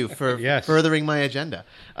 Thank you for Yes. furthering my agenda.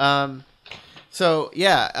 On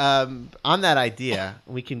that idea,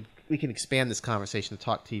 we can expand this conversation to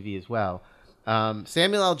talk TV as well.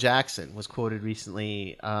 Samuel L. Jackson was quoted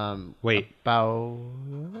recently. Wait. About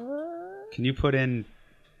Can you put in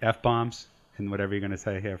F-bombs and whatever you're going to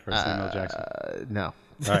say here for Samuel Jackson? no.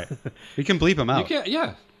 All right. We can bleep them You out. can't.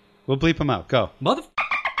 Yeah. We'll bleep them out. Go. Mother.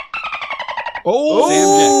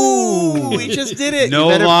 Oh, we just did it. No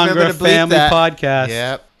You better longer remember a to bleep family that. podcast.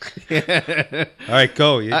 Yep. All right,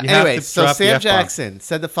 go. You have Anyway, to so drop the Sam F-bomb. Jackson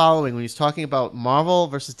said the following when he was talking about Marvel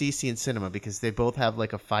versus DC in cinema because they both have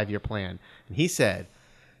like a 5-year plan. And he said,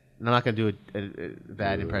 and I'm not going to do a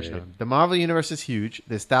bad impression of him. The Marvel universe is huge.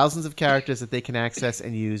 There's thousands of characters that they can access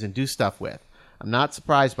and use and do stuff with. I'm not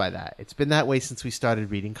surprised by that. It's been that way since we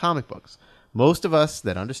started reading comic books. Most of us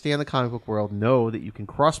that understand the comic book world know that you can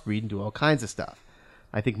crossbreed and do all kinds of stuff.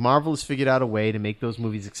 I think Marvel has figured out a way to make those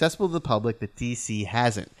movies accessible to the public that DC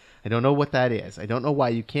hasn't. I don't know what that is. I don't know why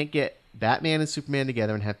you can't get Batman and Superman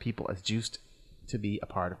together and have people as juiced to be a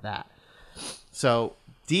part of that. So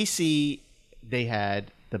DC, they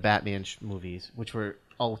had the Batman movies, which were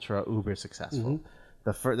ultra uber successful.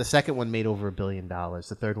 The second one made over $1 billion.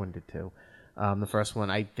 The third one did too. The first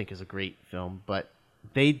one I think is a great film, but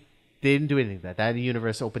they didn't do anything with that. That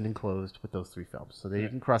universe opened and closed with those 3 films, so they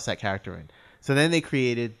didn't cross that character in. So then they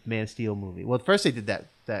created Man of Steel movie. Well, first they did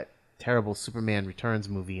that terrible Superman Returns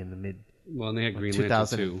movie in the mid Well, and they had Green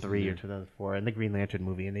Lantern too. 2003 or 2004, and the Green Lantern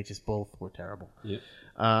movie, and they just both were terrible. Yeah.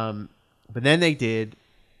 But then they did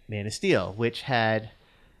Man of Steel, which had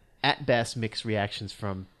at best mixed reactions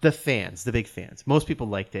from the fans, the big fans. Most people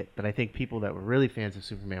liked it, but I think people that were really fans of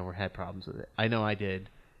Superman had problems with it. I know I did,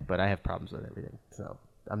 but I have problems with everything, so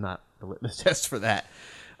I'm not the litmus test for that.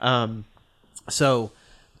 So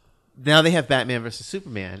now they have Batman versus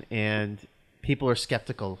Superman, and people are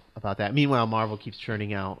skeptical about that. Meanwhile, Marvel keeps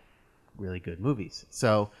churning out really good movies.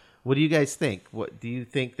 So what do you guys think? What do you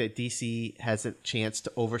think that DC has a chance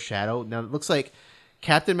to overshadow? Now it looks like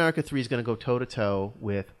Captain America 3 is going to go toe-to-toe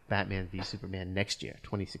with Batman v Superman next year,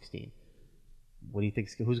 2016. What do you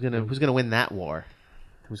think? Who's going to win that war?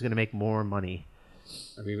 Who's going to make more money?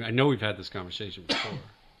 I mean, I know we've had this conversation before,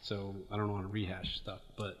 so I don't want to rehash stuff.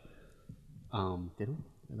 But Did we?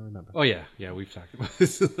 I don't remember. oh yeah, we've talked about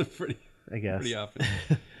this pretty I guess. pretty often.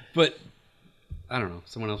 But I don't know.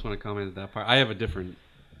 Someone else want to comment on that part? I have a different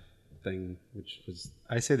thing, which was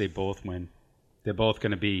I say they both win. They're both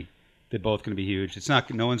going to be huge. It's not.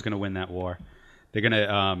 No one's going to win that war. They're going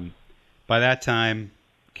to. By that time,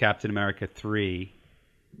 Captain America 3,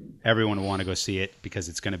 everyone will want to go see it because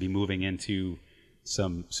it's going to be moving into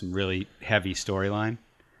some really heavy storyline,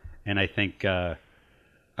 and I think I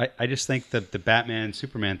just think that the Batman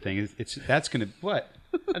Superman thing that's going to what.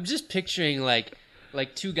 I'm just picturing like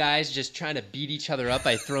two guys just trying to beat each other up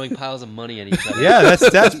by throwing piles of money at each other. Yeah,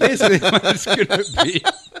 that's basically what it's going to be.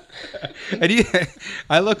 And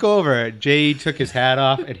I look over. Jay took his hat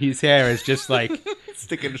off, and his hair is just like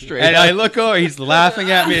Sticking straight. And I look over. He's laughing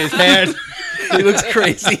at me. His hair. He looks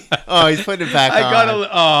crazy. Oh, he's putting it back on.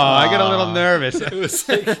 I got a little nervous.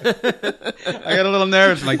 I got a little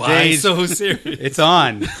nervous. I'm like, why Jay's so serious? It's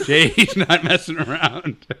on. Jay's not messing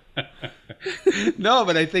around. No,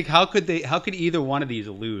 but I think how could either one of these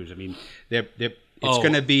lose? I mean, it's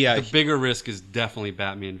going to be the bigger risk is definitely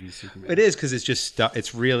Batman v Superman. It is because it's just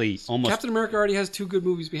it's really almost Captain America already has 2 good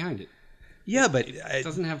movies behind it. Yeah, but it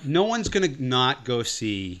doesn't have. No one's going to not go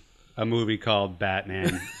see a movie called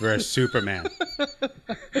Batman vs Superman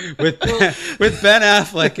with Ben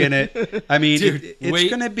Affleck in it. I mean, Dude, it's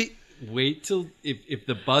going to be. Wait till if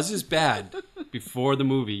the buzz is bad before the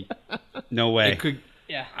movie. No way. It could.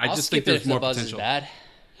 Yeah, I I'll just skip think there's it if more the buzz potential. Is bad.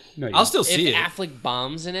 No, I'll still see if it. Affleck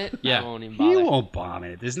bombs in it, Yeah. I won't even He bother. won't bomb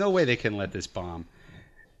it. There's no way they can let this bomb.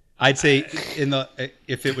 I'd say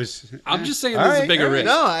if it was. I'm just saying All there's right, a bigger all right. risk.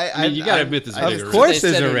 No, I mean, you gotta admit there's a bigger Of risk. course, They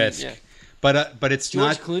there's said a in- risk, yeah. but it's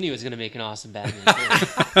George not. Clooney was going to make an awesome Batman. Too,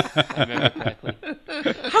 if I remember correctly.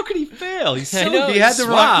 How could he fail? He's I so know, He had the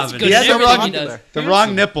wrong. He's He good had at the everything wrong. he does. The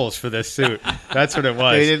wrong nipples for this suit. That's what it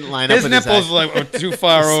was. They didn't line up His with his nipples were too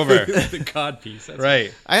far over. the codpiece. That's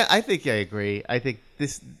Right. I think I agree. I think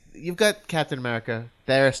this. You've got Captain America.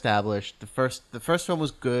 They're established. The first film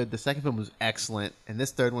was good. The second film was excellent, and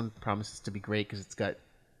this third one promises to be great because it's got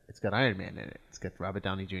Iron Man in it. It's got Robert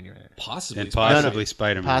Downey Jr. in it. Possibly. And possibly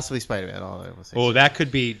Spider-Man. Possibly Spider-Man. All I will say. Oh, that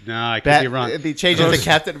could be. No, I could be wrong. It'd be changing to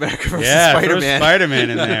Captain America versus Yeah, Spider-Man. throw Spider-Man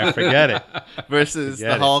in there. Forget it. versus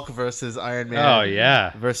Forget the it. Hulk versus Iron Man. Oh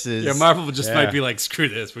yeah. Versus Yeah, Marvel just Yeah. might be like, screw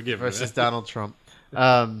this, we're giving versus it. Donald Trump.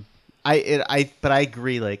 But I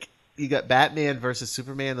agree. Like you got Batman versus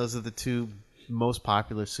Superman. Those are the two most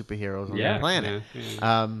popular superheroes on the planet.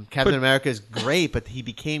 Yeah. Captain America is great, but he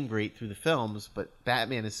became great through the films. But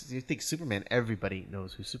Batman is. You think Superman? Everybody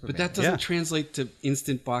knows who Superman. But that is. doesn't Yeah. translate to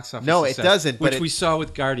instant box office No, it success, doesn't, but Which we saw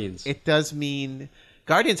with Guardians. It does mean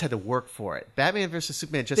Guardians had to work for it. Batman versus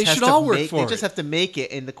Superman just They has should to all work make. for They it. just have to make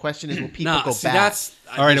it, and the question is, will people Nah, go see, back? that's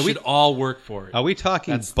All right, they are we- should all work for it. Are we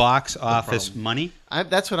talking That's box office problem. money?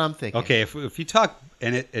 That's what I'm thinking. Okay, if you talk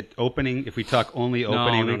and it opening, if we talk only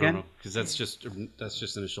opening weekend, No, because that's just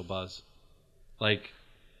initial buzz. Like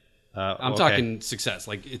I'm okay. talking success.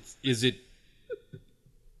 Like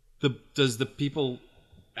does the people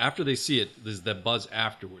after they see it, there's the buzz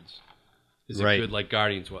afterwards? Is it Right. good like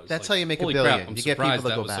Guardians was? That's Like, how you make a holy billion. Crap, I'm You get people surprised to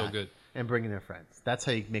that go was back so good. and bring in their friends. That's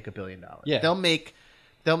how you make $1 billion. Yeah. They'll make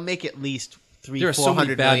at least There are so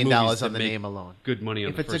many $400 bad million movies on that the make name alone. Good money on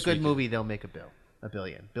If the it's a first good weekend. movie, they'll make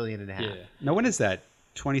billion and a half. Yeah. Now when is that?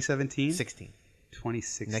 2017? 16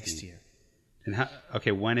 2016. next year, And how,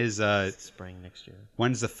 okay, when is spring next year.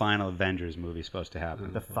 when's the final Avengers movie supposed to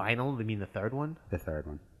happen? The final? You mean the third one? The third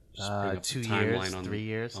one. Just bring up the 2 timeline years, on 3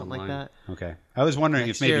 years, something like online. that. Okay, I was wondering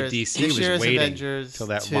Next if maybe year is- DC next was year is waiting Avengers till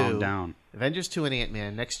that 2. wound down. Avengers 2 and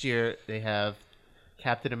Ant-Man. Next year they have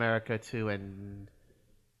Captain America 2 and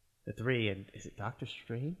the 3. And is it Doctor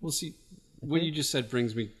Strange? Well, see, what you just said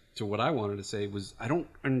brings me to what I wanted to say was I don't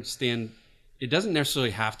understand. It doesn't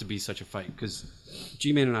necessarily have to be such a fight because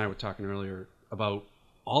G-Man and I were talking earlier about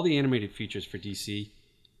all the animated features for DC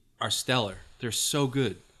are stellar. They're so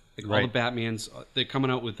good. Like all Right. the Batmans, they're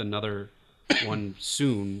coming out with another one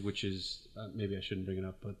soon, which is maybe I shouldn't bring it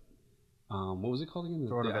up, but what was it called again?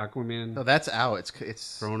 The Aquaman. No, that's out.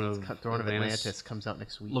 It's Throne of Atlantis comes out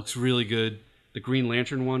next week. Looks really good. The Green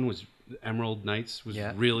Lantern one was Emerald Knights was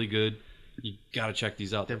Yeah. really good. You got to check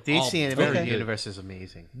these out. The They're all DC very animated good. universe is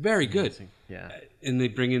amazing. Very good. Amazing. Yeah. And they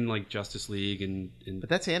bring in like Justice League and But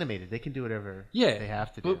that's animated. They can do whatever Yeah, they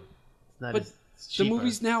have to but- do. It's not but as it's the cheaper.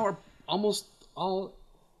 movies now are almost all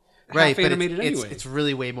right, half but animated anyway. it's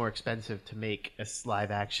really way more expensive to make a live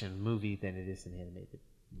action movie than it is an animated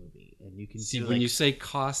movie. And you can See, do when like, you say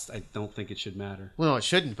cost, I don't think it should matter. well, no, it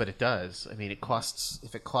shouldn't, but it does. I mean, it costs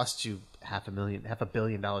if it costs you $500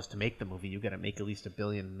 million to make the movie. You got to make at least $1.5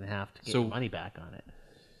 billion to get So- your money back on it.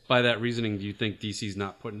 By that reasoning, do you think DC's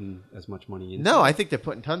not putting as much money into No, I think they're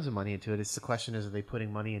putting tons of money into it. It's the question is, are they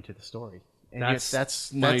putting money into the story? And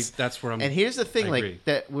That's where I'm. And here's the thing, I agree. like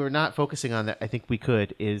that we're not focusing on that. I think we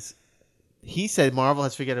could is. He said Marvel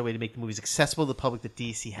has figured out a way to make the movies accessible to the public that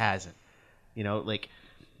DC hasn't. You know, like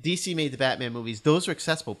DC made the Batman movies; those are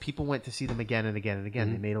accessible. People went to see them again and again and again.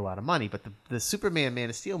 Mm-hmm. They made a lot of money. But the Superman Man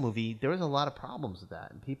of Steel movie, there was a lot of problems with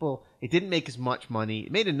that, and it didn't make as much money.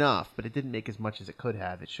 It made enough, but it didn't make as much as it could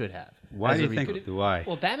have. It should have. Why As do a you think? reboot. Why?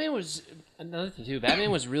 Well, Batman was another thing too.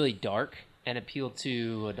 Batman was really dark and appealed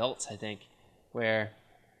to adults, I think. Where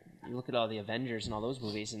you look at all the Avengers and all those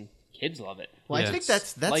movies, and kids love it. Well, Yeah, I think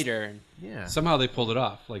it's that's Lighter. And, yeah. Somehow they pulled it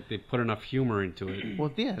off. Like they put enough humor into it.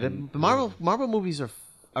 Well, yeah, the Marvel movies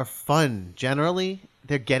are fun generally.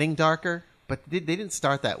 They're getting darker, but they didn't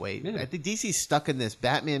start that way. Yeah. I think DC's stuck in this.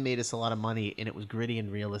 Batman made us a lot of money, and it was gritty and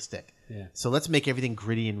realistic. Yeah. So let's make everything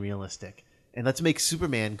gritty and realistic, and let's make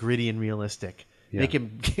Superman gritty and realistic. Yeah. Make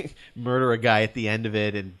him murder a guy at the end of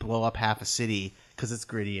it and blow up half a city because it's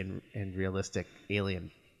gritty and realistic.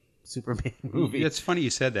 Alien Superman movie. It's funny you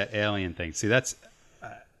said that alien thing. See, that's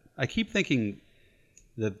I keep thinking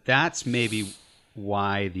that's maybe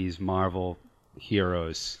why these Marvel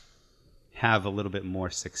heroes have a little bit more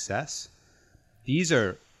success. These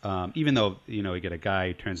are even though you get a guy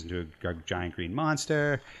who turns into a giant green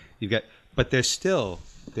monster, but they're still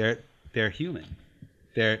they're human.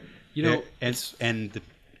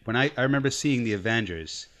 When I remember seeing the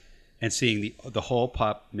Avengers and seeing the whole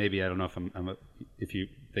pop. Maybe I don't know if you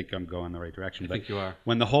think I'm going the right direction. But think you are.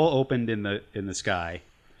 When the hole opened in the sky,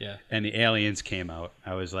 Yeah. and the aliens came out,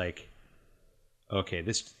 I was like, okay,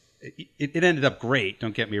 it ended up great.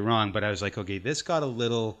 Don't get me wrong, but I was like, okay, this got a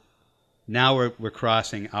little. Now we're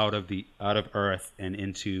crossing out of Earth and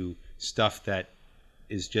into stuff that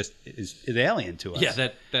is alien to us. Yeah,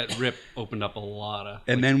 that rip opened up a lot of.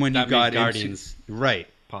 And then when you that got made Guardians into, right,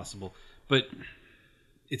 possible, but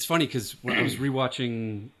it's funny because when I was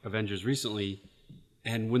rewatching Avengers recently,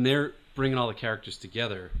 and when they're bringing all the characters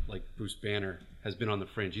together, like Bruce Banner has been on the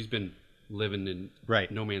fringe. He's been living in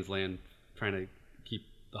no man's land, trying to keep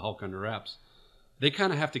the Hulk under wraps. They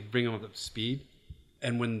kind of have to bring him up to speed,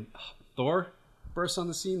 and when Thor bursts on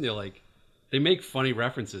the scene, they make funny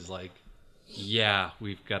references like, yeah,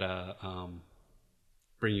 we've got to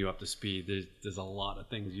bring you up to speed. There's a lot of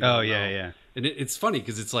things you don't know. yeah. And it's funny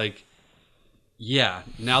because it's like, yeah,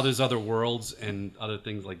 now there's other worlds and other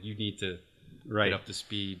things like you need to get up to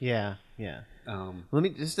speed. Yeah. Let me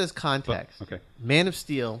just as context. okay. Man of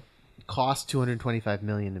Steel cost $225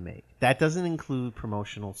 million to make. That doesn't include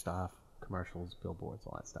promotional stuff, commercials, billboards,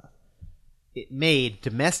 all that stuff. It made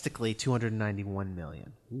domestically $291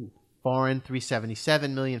 million. Ooh. Foreign $377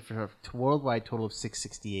 million for a worldwide total of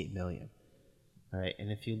 $668 million. All right, and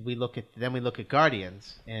we look at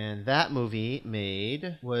Guardians, and that movie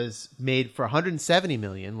was made for $170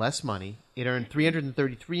 million, less money. It earned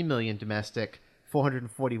 $333 million domestic,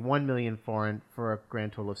 $441 million foreign, for a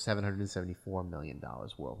grand total of $774 million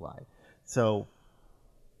worldwide. So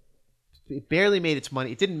it barely made its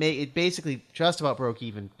money. It basically just about broke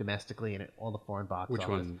even domestically in all the foreign box Which office.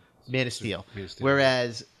 one? Man of Steel. Man of Steel.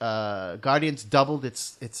 Whereas Guardians doubled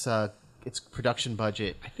its production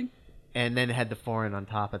budget, I think and then it had the foreign on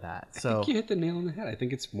top of that. So I think you hit the nail on the head. I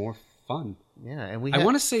think it's more fun. yeah, and I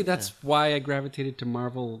want to say that's why I gravitated to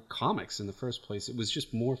Marvel Comics in the first place. It was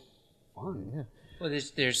just more fun. Yeah. well,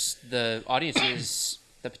 there's the audiences,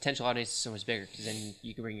 the potential audience is so much bigger because then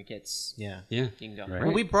you can bring your kids. Yeah. Yeah. You can go. Right.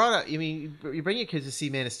 Well, we brought up. I mean, you bring your kids to see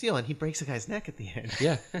Man of Steel, and he breaks a guy's neck at the end.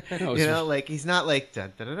 Yeah. No, You know, like he's not like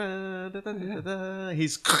dun, dun, dun, dun, dun, dun, dun.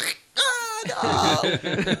 He's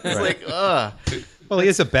it's like Well, he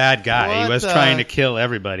is a bad guy. He was What, trying to kill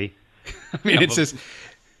everybody. I mean, Yeah, it's but just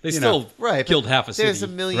they you still know, right. killed but half a city. There's a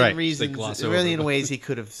million Right. reasons, gloss a over, million but- ways he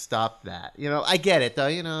could have stopped that. You know, I get it though.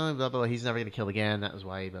 You know, blah, blah, blah. He's never going to kill again. That was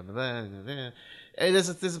why. Blah, blah, blah, blah, blah. And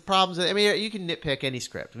there's problems. I mean, you can nitpick any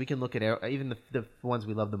script. We can look at even the ones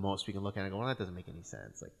we love the most. We can look at it and go, well, that doesn't make any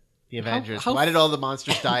sense. Like the Avengers. how- Why did all the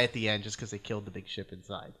monsters die at the end just because they killed the big ship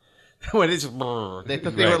inside? When it's they were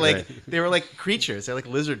Right, like right. they were like creatures. They're like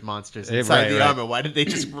lizard monsters Yeah, inside right, the right. armor. Why did they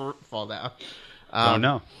just fall down? oh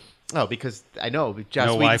no. Oh, because I know. Joss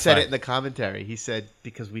No Whedon said Wi-Fi. it in the commentary. He said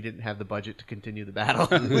because we didn't have the budget to continue the battle,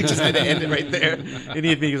 we just had to end it right there. And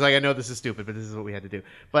he was like, "I know this is stupid, but this is what we had to do."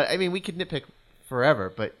 But I mean, we could nitpick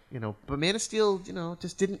forever, but but Man of Steel,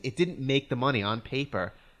 just didn't make the money on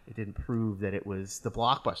paper. It didn't prove that it was the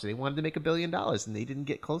blockbuster. They wanted to make $1 billion, and they didn't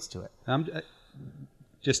get close to it.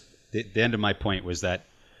 Just the end of my point was that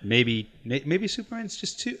maybe Superman's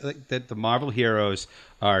just too like that. The Marvel heroes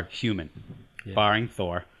are human, barring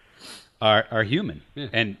Thor, are human,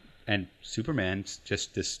 and Superman's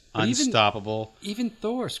just this But unstoppable. Even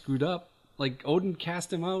Thor screwed up. Like Odin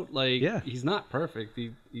cast him out. Like he's not perfect.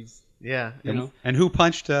 He's Yeah. you know. And who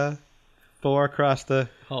punched Thor across the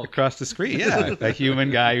Hulk. screen? Yeah, a human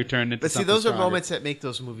guy who turned into. But see, something those are stronger. moments that make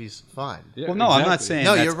those movies fun. Yeah, Well, no, I'm not exactly. saying.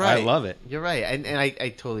 No, that's- you're right. I love it. You're right, and I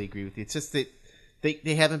totally agree with you. It's just that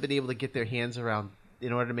they haven't been able to get their hands around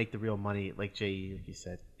in order to make the real money. Like Jay, like you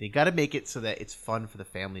said, they got to make it so that it's fun for the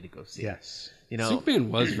family to go see. Yes. You know, Superman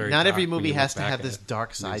was very. not dark every when movie you has look to back have at this it.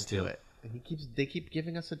 dark side to still- it. And they keep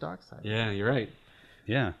giving us a dark side. Yeah, you're right.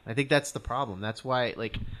 Yeah. I think that's the problem. That's why,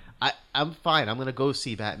 like, I'm fine. I'm gonna go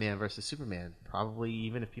see Batman versus Superman. Probably,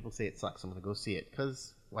 even if people say it sucks, I'm gonna go see it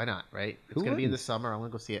because why not, right? It's Who gonna be in the wouldn't? summer. I'm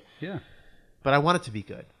gonna go see it. Yeah. But I want it to be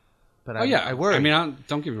good. But Oh yeah, I worry. I mean,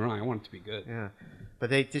 don't get me wrong. I want it to be good. Yeah,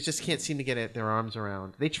 but they just can't seem to get their arms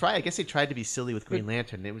around. They try. I guess they tried to be silly with Green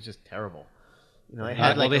Lantern. And it was just terrible. You know, they had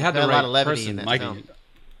well, like they had a the lot right of levity person, in that Mike. film.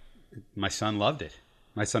 My son loved it.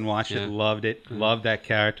 My son watched Yeah. it, loved it, loved that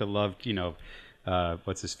character, loved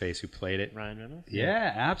what's his face who played it. Ryan Reynolds.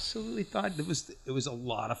 Yeah, absolutely thought it was a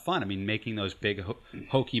lot of fun. I mean, making those big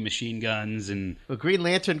hokey machine guns and Well, Green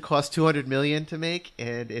Lantern cost $200 million to make,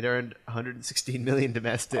 and it earned $116 million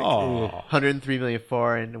domestic, Oh. $103 million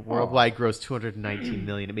foreign. Worldwide gross $219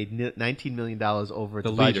 million. It made $19 million over its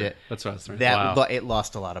The leader. budget. That's what I was trying. That Wow. it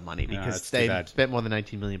lost a lot of money because that's too they bad. spent more than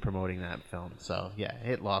 $19 million promoting that film. So yeah,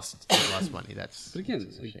 it lost money. That's But again,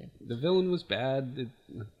 that's a like, shame. the villain was bad.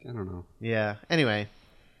 I don't know. Yeah. Anyway,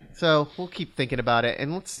 so we'll keep thinking about it,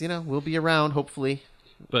 and we'll be around hopefully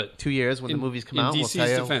But 2 years when the movies come out. In We'll DC's tell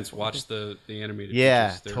you. defense, watch the animated. Yeah,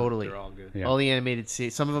 features. They're, totally. They're all good. Yeah. All the animated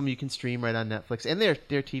series. Some of them you can stream right on Netflix, and their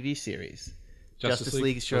TV series. Justice League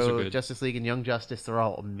League? Those show, are good. Justice League and Young Justice, they're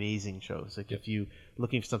all amazing shows. Like if you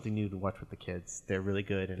looking for something new to watch with the kids, they're really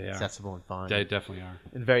good and They are. accessible and fun. They definitely are.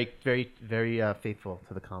 And very, very, very faithful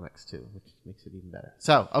to the comics too, which makes it even better.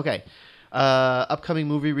 So, okay, upcoming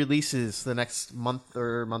movie releases the next month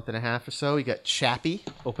or month and a half or so. You got Chappie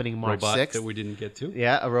opening March Robot 6th. that we didn't get to.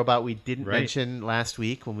 Yeah, a robot we didn't Right. mention last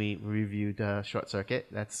week when we reviewed Short Circuit.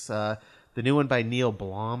 That's the new one by Neil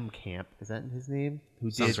Blomkamp. Is that his name? Who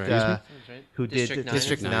Sounds did right. Excuse me? Sounds right. who District did 9.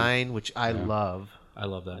 District Nine. 9, which I love. I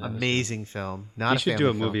love that. Amazing film. Not we a should do a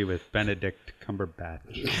family film. movie with Benedict Cumberbatch.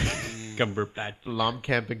 Cumberbatch.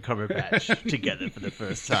 Blomkamp and Cumberbatch together for the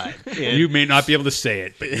first time. You may not be able to say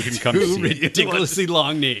it, but you can come see it. Ridiculously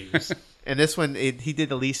long names. And this one, he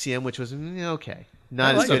did Elysium, which was okay.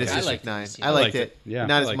 Not I as good liked as it. I District liked 9. Elysium. I liked it. Yeah.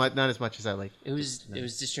 Not I as liked much. Not as much as I liked. It was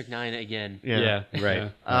District 9 again. Yeah.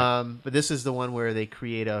 Right. But this is the one where they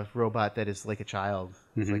create a robot that is like a child.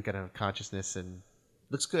 It's Mm-hmm. like got a consciousness and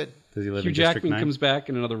looks good. Does he live Hugh in District Jackman 9? comes back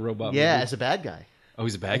in another robot. Yeah, movie. as a bad guy. Oh,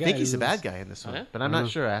 he's a bad I guy. think he's a in bad this? guy in this one, yeah? but I'm not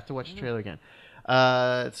sure. I have to watch the trailer again.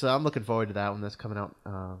 So I'm looking forward to that one. That's coming out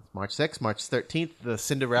March 6th. March 13th, the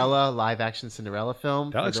Cinderella live-action Cinderella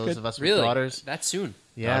film. That for looks those good. of us with Really? daughters. That's soon.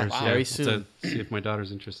 Yeah, Daughters, very yeah. soon. To see if my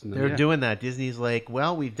daughter's interested in that. They're Yeah. doing that. Disney's like,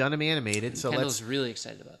 well, we've done them animated, so Kendall's let's. really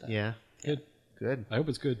excited about that. Yeah, Good. good. I hope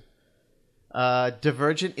it's good.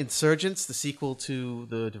 Divergent Insurgents, the sequel to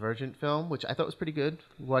the Divergent film, which I thought was pretty good.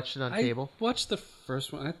 We watched it on cable. I watched the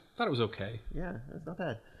first one. I thought it was okay. Yeah, it's not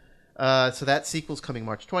bad. So that sequel's coming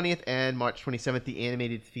March 20th, and March 27th, the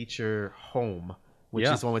animated feature Home, which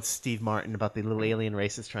Yeah. is the one with Steve Martin about the little alien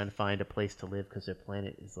races trying to find a place to live because their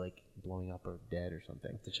planet is like blowing up or dead or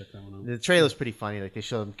something. To check that one out. The trailer's pretty funny. Like they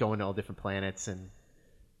show them going to all different planets, and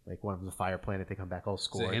like one of them's a fire planet. They come back all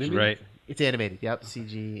scorched. animated? Right. It's animated. Yep,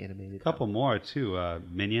 CG animated. A couple more, too.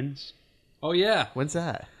 Minions. Oh yeah. When's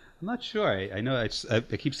that? I'm not sure. I know I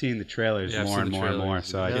keep seeing the trailers Yeah, I've more seen and the more and more, trailers.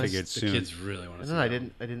 so I Yeah, figured The soon. kids really want I to don't see know. I that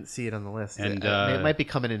didn't. I didn't see it on the list. And, it might be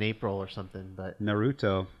coming in April or something. But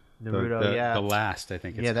Naruto. Naruto, yeah. The Last, I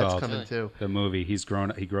think it's yeah, that's called. coming too. The movie. He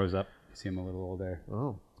grows up. You see him a little older.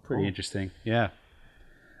 Oh, Pretty cool. interesting. Yeah.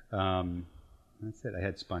 That's it. I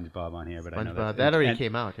had SpongeBob on here, but I know SpongeBob. That already and,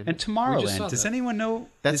 came out. Didn't And it? We just saw Tomorrowland. Does that. anyone know?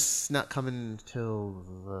 That's not coming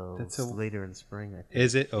until That's a- later in spring. I think.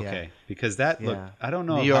 Is it okay? Because that look. Yeah. I don't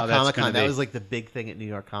know New York how that's Comic going Con. to be. That was like the big thing at New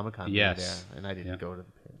York Comic Con. Yes. and I didn't Yeah. go to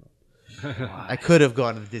the panel. I could have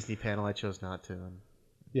gone to the Disney panel. I chose not to. And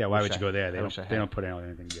yeah. Why wish would you I- go there? I They wish I don't. had. They don't put out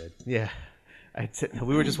anything good. yeah,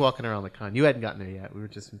 we were just walking around the con. You hadn't gotten there yet. We were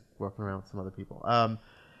just walking around with some other people.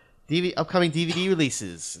 Upcoming DVD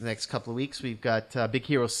releases the next couple of weeks. We've got Big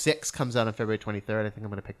Hero 6 comes out on February 23rd. I think I'm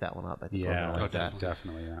going to pick that one up. I think we're Yeah. gonna like that.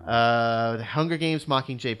 Definitely. Yeah. The Hunger Games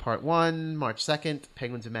Mockingjay Part 1, March 2nd.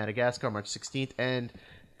 Penguins of Madagascar, March 16th. And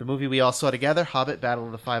the movie we all saw together, Hobbit: Battle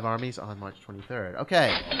of the Five Armies, on March 23rd.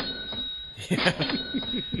 Okay.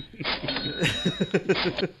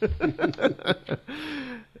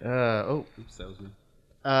 Oops, that was me.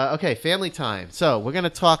 Okay, family time. So we're gonna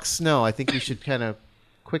talk snow. I think we should kind of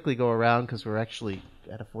quickly go around because we're actually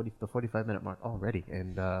at the 45-minute mark already,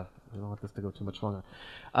 and we don't want this to go too much longer.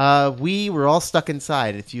 We were all stuck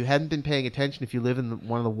inside. If you hadn't been paying attention, if you live in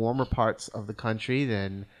one of the warmer parts of the country,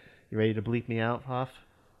 then you ready to bleep me out, Hoff?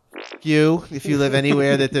 You, if you live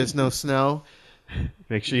anywhere that there's no snow,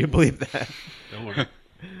 make sure you bleep that. Don't worry.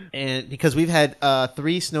 And because we've had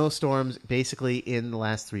 3 snowstorms basically in the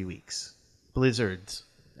last 3 weeks, blizzards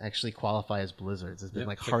actually qualify as blizzards. There's been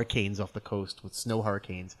like hurricanes off the coast with snow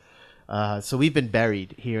hurricanes. So we've been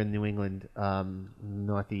buried here in New England,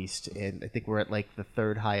 Northeast, and I think we're at like the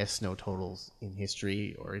 3rd highest snow totals in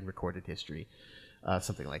history or in recorded history.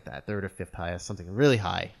 Something like that. 3rd or 5th highest, something really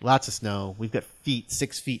high. Lots of snow. We've got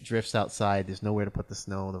 6 feet drifts outside. There's nowhere to put the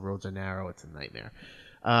snow. The roads are narrow. It's a nightmare.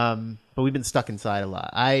 But we've been stuck inside a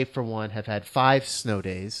lot. I, for one, have had 5 snow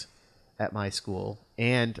days at my school,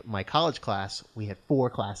 and my college class, we had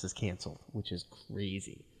 4 classes canceled, which is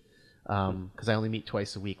crazy. Because I only meet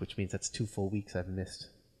twice a week, which means that's 2 full weeks I've missed.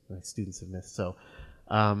 My students have missed. So,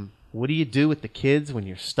 what do you do with the kids when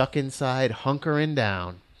you're stuck inside, hunkering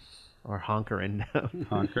down? Or honkering down.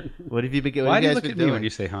 Honker. What have you been? Why What do you have look guys at been me doing? when you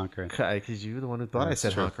say honker? Because you're the one who thought I That's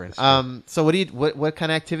said true. honkering. That's So what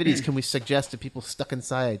kind of activities can we suggest to people stuck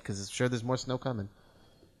inside? Because I'm sure there's more snow coming.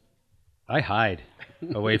 I hide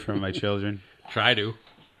away from my children. Try to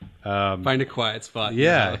find a quiet spot. in the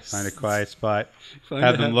Yeah, house. find a quiet spot. Find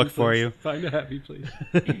have a them happy look for place. you. Find a happy place.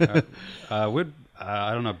 I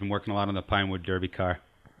don't know. I've been working a lot on the Pinewood Derby car.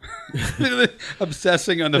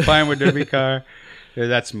 Obsessing on the Pinewood Derby car. Yeah,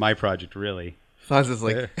 that's my project, really. Fonz is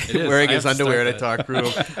like is. wearing I his have to underwear to start talk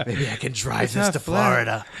through. Maybe I can drive this not to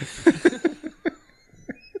flat. Florida.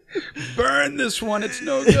 Burn this one. It's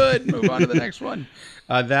no good. Move on to the next one.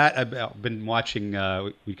 That I've been watching.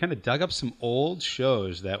 We kind of dug up some old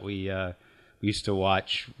shows that we used to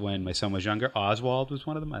watch when my son was younger. Oswald was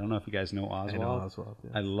one of them. I don't know if you guys know Oswald. I know Oswald.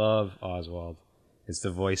 Yeah. I love Oswald. It's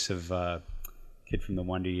the voice of Kid from the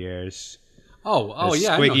Wonder Years. Oh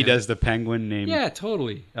yeah. I know Squiggy him. does the penguin named. Yeah,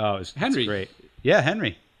 totally. Oh, it's Henry. great. Yeah,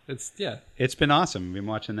 Henry. Yeah. It's been awesome. We've been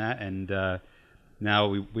watching that, and now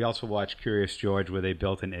we also watch Curious George, where they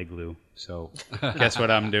built an igloo. So guess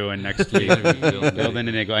what I'm doing next week? Building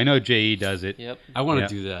an igloo. I know J.E. does it. Yep. I want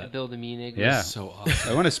to Yeah. do I that. build a mean igloo. Yeah. So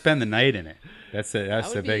awesome. I want to spend the night in it. That's the That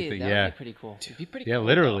would big be, thing. that Yeah, would be pretty cool. It'd be pretty yeah, cool.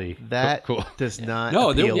 literally. That cool. does not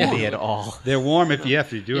No, they're appeal to me warm. at all. They're warm if you have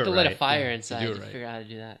to do You have it to light right. a fire inside do it to right. figure out how to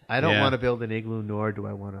do that. I don't Yeah. want to build an igloo, nor do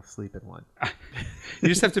I want to sleep in one. You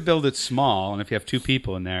just have to build it small, and if you have 2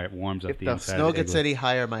 people in there, it warms up If the the inside. snow of the gets igloo. any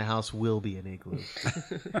higher, my house will be an igloo.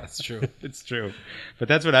 That's true. It's true, but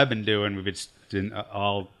that's what I've been doing. We've been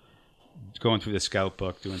all going through the Scout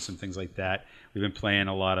book, doing some things like that. We've been playing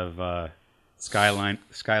a lot of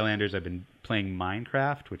Skylanders. I've been playing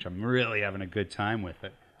Minecraft, which I'm really having a good time with.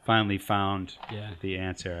 It finally found the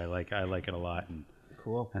answer. I like it a lot, and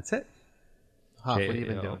Cool. that's it. Hoff, what have you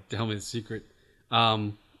been J-A-L. doing? Tell me the secret.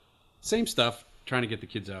 Same stuff. Trying to get the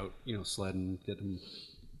kids out. Sledding, get them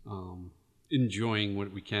enjoying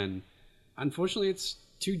what we can. Unfortunately, it's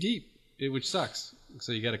too deep, which sucks.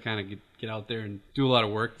 So you got to kind of get out there and do a lot of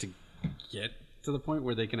work to get to the point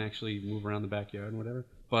where they can actually move around the backyard and whatever.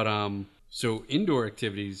 But so indoor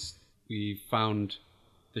activities, we found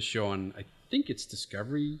the show on, I think it's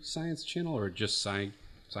Discovery Science Channel or just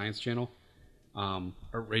Science Channel.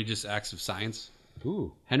 Outrageous Acts of Science.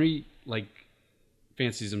 Ooh, Henry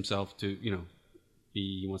fancies himself to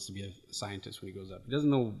he wants to be a scientist when he grows up. He doesn't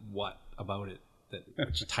know what about it,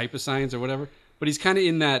 which type of science or whatever. But he's kind of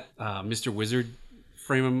in that Mr. Wizard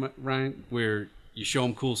frame of mind where you show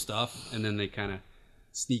him cool stuff and then they kind of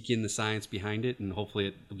sneak in the science behind it and hopefully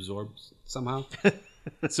it absorbs somehow.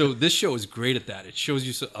 So this show is great at that. It shows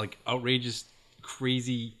you outrageous,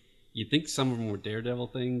 crazy. You think some of them were Daredevil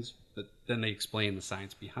things, but then they explain the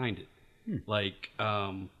science behind it.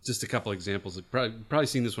 Just a couple examples. You've probably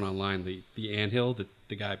seen this one online. The anthill that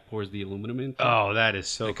the guy pours the aluminum into. oh, that is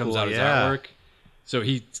so It cool. comes out as yeah. artwork. So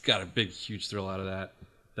he's got a big, huge thrill out of that.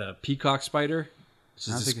 The peacock spider, which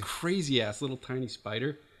is this crazy ass little tiny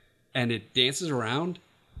spider, and it dances around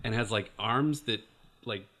and has arms that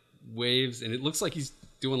waves, and it looks like he's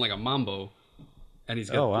doing a mambo, and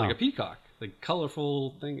he's got Oh, wow. a peacock,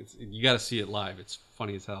 colorful thing. You got to see it live. It's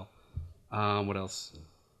funny as hell. What else?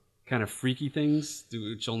 Kind of freaky things,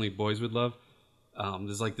 which only boys would love.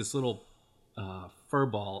 There's this little fur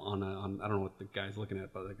ball on I don't know what the guy's looking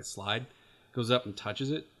at, but a slide goes up and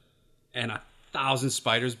touches it, and I 1,000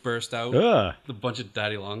 spiders burst out. Ugh. A bunch of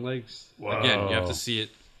daddy long legs. Again, you have to see it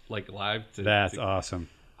like live. That's awesome.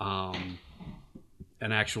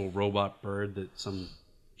 An actual robot bird that some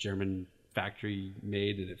German factory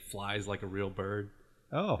made, and it flies like a real bird.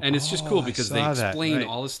 Oh, And it's just cool because they I saw that, explain right.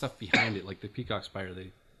 all the stuff behind it, like the peacock spider.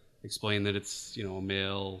 They explain that it's a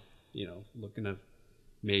male, looking to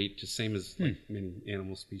mate, just same as like many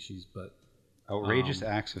animal species, but Outrageous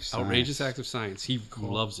acts of science. outrageous act of science. He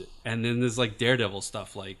loves it. And then there's like Daredevil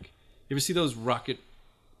stuff. Like, you ever see those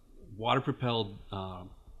water propelled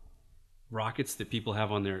rockets that people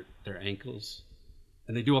have on their ankles,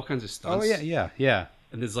 and they do all kinds of stunts. Oh yeah.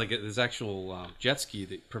 And there's actual jet ski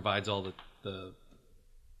that provides all the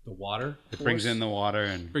water. It brings in the water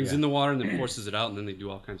and brings in the water and then forces it out, and then they do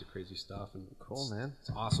all kinds of crazy stuff. And Cool, man.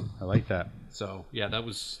 It's awesome. I like that. So yeah, that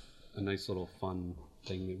was a nice little fun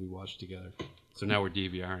thing that we watched together. So now we're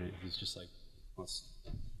DVRing it. He's just like,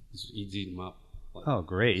 he's eating them up. Like, Oh,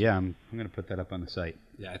 great. Yeah, I'm going to put that up on the site.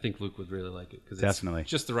 yeah, I think Luke would really like it because Definitely. it's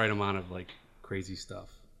just the right amount of like crazy stuff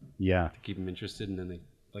Yeah. to keep him interested, and then they,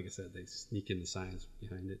 like I said, they sneak in the science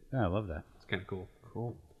behind it. I love that. It's kind of cool.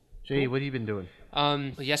 Cool. Jay, what have you been doing?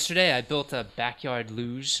 Yesterday I built a backyard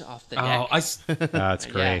luge off the deck. That's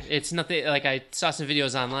great. Yeah, it's nothing like I saw some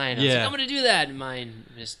videos online. I was Yeah. like, I'm gonna do that, and mine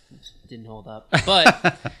just didn't hold up.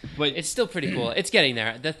 But But it's still pretty cool. It's getting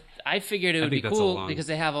there. I figured it would be think that's cool along. because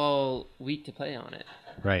they have all week to play on it.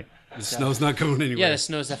 Right. the snow's not going anywhere. Yeah, the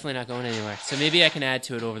snow's definitely not going anywhere. So maybe I can add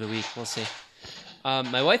to it over the week. We'll see.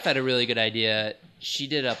 My wife had a really good idea. She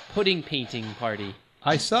did a pudding painting party.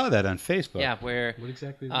 I saw that on Facebook. Yeah, where What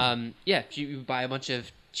exactly? Is that? you buy a bunch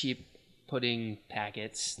of cheap pudding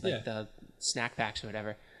packets, like Yeah. the snack packs or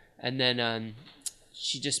whatever, and then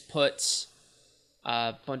she just puts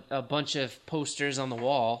a bunch of posters on the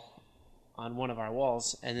wall, on one of our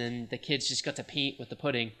walls, and then the kids just got to paint with the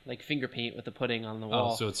pudding, like finger paint with the pudding on the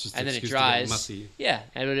wall. so it's just and an then it excuse to get dries. messy. Yeah,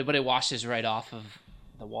 but it washes right off of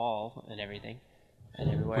the wall and everything, and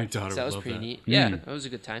everywhere. My daughter so that would was love pretty that. neat. Yeah, it was a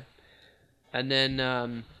good time. And then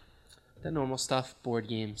the normal stuff, board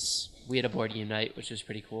games. We had a board game night, which was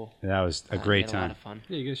pretty cool. That was a We great had a lot time. of fun.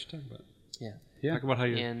 Yeah, you guys should talk about it. Yeah. Yeah. Talk about how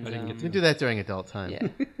you And, how didn't get You to can do that during adult time. Yeah.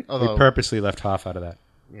 We Although, purposely left half out of that.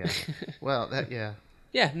 yeah. Well, yeah.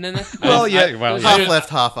 Yeah, and then that's Well, yeah. it Well, was- yeah. Half left,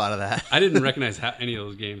 half out of that. I didn't recognize any of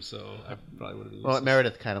those games, so I probably would have used Well, it.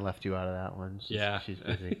 Meredith kind of left you out of that one. She's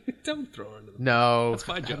busy. Don't throw her into the... No, That's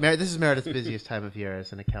my job. This is Meredith's busiest time of year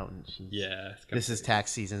as an accountant. Yeah. It's kinda This is crazy.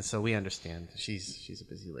 tax season, so we understand. She's a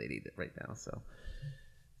busy lady right now, so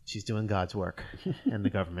she's doing God's work and the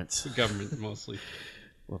government's. The government, mostly.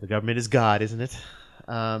 Well, the government is God, isn't it?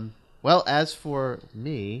 Well, as for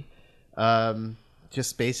me,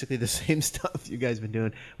 just basically the same stuff you guys been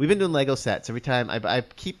doing. We've been doing Lego sets. Every time I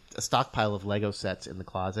keep a stockpile of Lego sets in the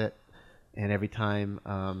closet, and every time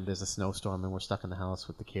there's a snowstorm and we're stuck in the house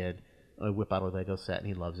with the kid, I whip out a Lego set and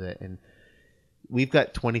he loves it. And we've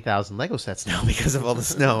got 20,000 Lego sets now because of all the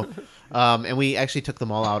snow. And we actually took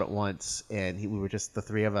them all out at once, and we were just the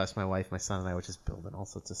three of us, my wife, my son, and I were just building all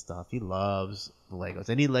sorts of stuff. He loves the Legos.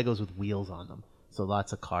 Any Legos with wheels on them. So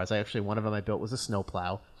lots of cars. One of them I built was a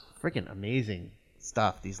snowplow. Freaking amazing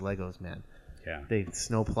stuff, these Legos, man. Yeah. They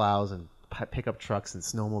snowplows and pickup trucks and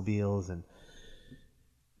snowmobiles and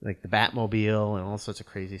like the Batmobile and all sorts of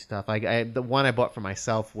crazy stuff. The one I bought for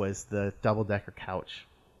myself was the double-decker couch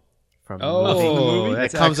from the movie.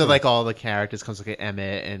 that's It comes with excellent. like all the characters. Comes with like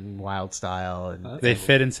Emmett and Wild Style, and They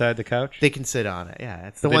fit inside the couch? they can sit on it. Yeah,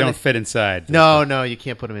 it's the They one. don't that- fit inside. No, you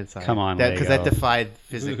can't put them inside. Come on, because that Lego. defied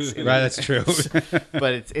physics. Right, that's true.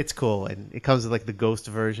 But it's cool, and it comes with like the ghost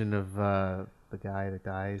version of the guy that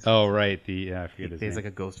dies. Oh, right. I forget his There's name. like a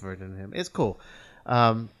ghost version of him. It's cool.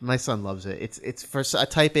 My son loves it. It's for a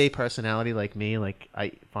type A personality like me. Like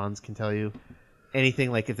Fonz can tell you,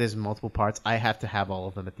 anything like if there's multiple parts, I have to have all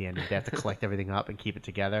of them at the end. I have to collect everything up and keep it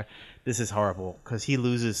together. This is horrible because he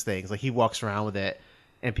loses things. Like he walks around with it,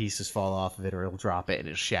 and pieces fall off of it, or he'll drop it and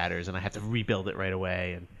it shatters, and I have to rebuild it right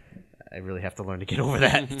away. And I really have to learn to get over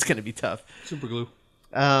that. It's gonna be tough. Super glue.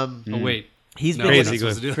 Oh wait. He's No, been Crazy we're not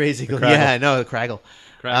supposed to do that. crazy. Craggle. Yeah, no, the Craggle.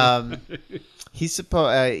 Craggle.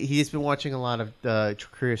 He's been watching a lot of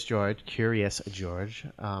Curious George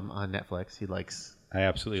on Netflix. He likes. I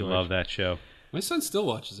absolutely George. love that show. My son still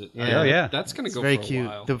watches it. Yeah. Oh, yeah. That's going to It's go very for a cute.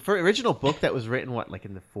 while. The original book that was written like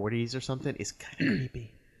in the 40s or something is kind of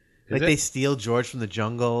creepy. Like it? they steal George from the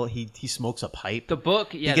jungle. He smokes a pipe. The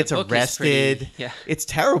book, yeah, he gets the book is arrested. pretty- yeah. It's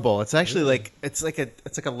terrible. It's actually like it's like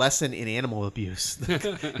a lesson in animal abuse.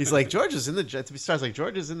 He's like George is in the. It starts like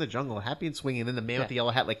George is in the jungle, happy and swinging. And then the man with the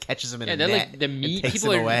yellow hat like catches him in Yeah, a they're net like the and mean takes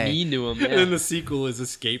people him are away. mean to him. And then Yeah. the sequel is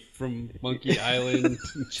Escape from Monkey Island.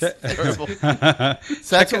 Terrible.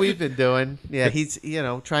 So that's what we've been doing. Yeah, he's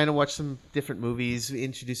trying to watch some different movies,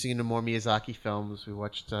 introducing him to more Miyazaki films. We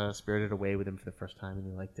watched Spirited Away with him for the first time, and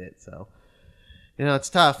he liked it. So, it's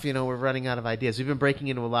tough. We're running out of ideas. We've been breaking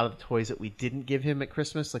into a lot of the toys that we didn't give him at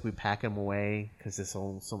Christmas. Like we pack them away because there's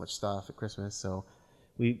so much stuff at Christmas. So,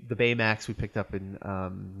 the Baymax we picked up in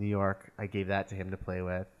New York, I gave that to him to play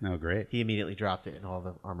with. Oh, great. He immediately dropped it, and all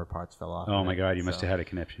the armor parts fell off. Oh of my it. God, you must So have had a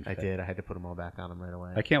conniption. I did. I had to put them all back on him right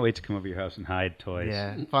away. I can't wait to come over to your house and hide toys.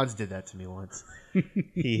 Yeah, Fonz did that to me once.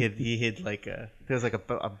 He hid like there was like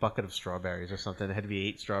a bucket of strawberries or something. It had to be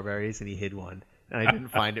 8 strawberries, and he hid one. And I didn't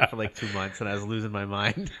find it for like 2 months, and I was losing my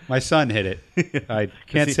mind. My son hid it. I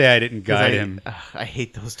can't say I didn't guide him. I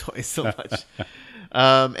hate those toys so much.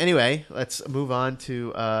 Anyway, let's move on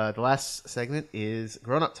to the last segment is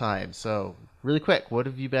grown up time. So really quick, what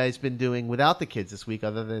have you guys been doing without the kids this week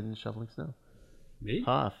other than shoveling snow? Me?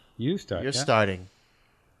 Hoff, You start. you're yeah? starting.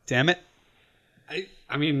 Damn it.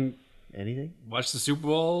 I mean, Anything? watch the Super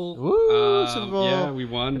Bowl. Woo, Super Bowl. Yeah, we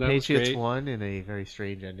won. The That was Patriots great. won in a very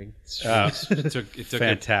strange ending. It took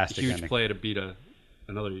Fantastic a huge ending. play to beat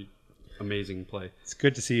another amazing play. It's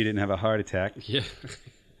good to see you didn't have a heart attack. Yeah,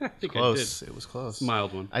 I think Close. I did. It was close.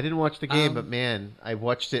 Mild one. I didn't watch the game, but man, I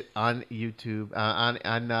watched it on YouTube,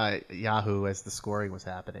 on Yahoo as the scoring was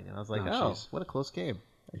happening, and I was like, Oh, "Oh, jeez. what a close game!"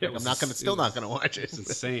 Yeah, it was- Still not gonna watch it. It's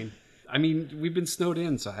insane. I mean, we've been snowed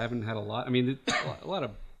in, so I haven't had a lot. I mean, a lot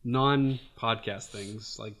of non-podcast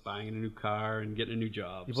things like buying a new car and getting a new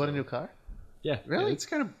job. You bought a so- new car? Yeah, Really? yeah, it's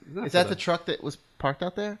kind of. not Is for that the truck that was parked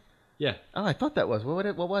out there? Yeah, Oh, I thought that was.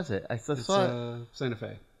 What was it? I it's saw it. Santa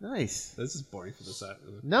Fe. Nice. This is boring for the side.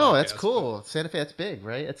 No, that's cool. Santa Fe, that's big,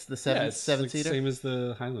 right? It's the Yeah, it's seven like seater. same as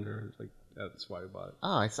the Highlander. Like that's why we bought it.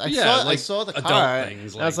 Oh, I Yeah, saw the adult car.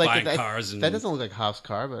 things, and I was like like, buying cars and- that doesn't look like a house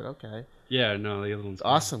car, but okay. Yeah, no, the other one's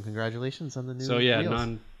Awesome. Congratulations on the new So yeah, wheels.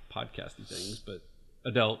 non-podcasty things, but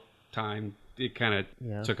adult time. It kind of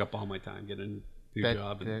Yeah. took up all my time getting a new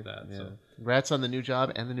job and that. yeah. So Congrats on the new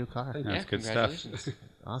job and the new car. Thank That's Yeah, good stuff. congratulations.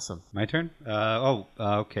 Awesome. My turn?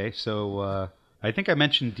 Okay. So I think I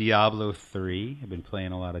mentioned Diablo 3. I've been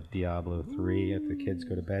playing a lot of Diablo 3 after the kids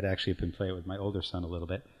go to bed. Actually, I've been playing it with my older son a little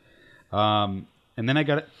bit. And then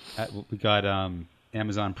we got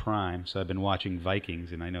Amazon Prime, so I've been watching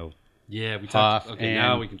Vikings, and I know yeah, we Hoff talked. Okay, and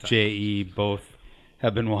now we can talk. JE both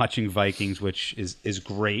have been watching Vikings, which is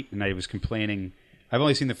great. And I was complaining. I've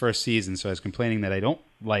only seen the first season, so I was complaining that I don't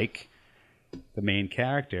like the main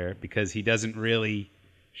character because he doesn't really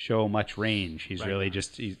show much range. He's really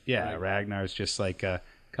just Ragnar's just like a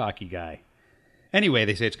cocky guy. Anyway,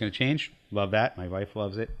 they say it's going to change. Love that. My wife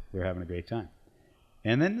loves it. We're having a great time.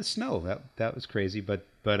 And then the snow. That was crazy. But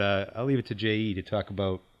I'll leave it to JE to talk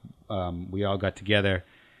about. We all got together.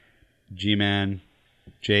 G-Man,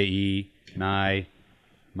 JE, and I,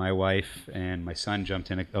 my wife, and my son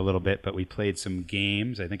jumped in a little bit. But we played some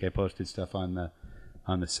games. I think I posted stuff on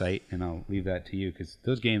the site, and I'll leave that to you because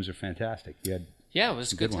those games are fantastic. You had Yeah, it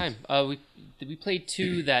was a good good time. We played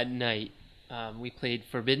 2 that night. We played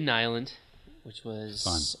Forbidden Island, which was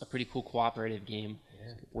Fun. a pretty cool cooperative game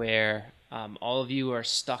where all of you are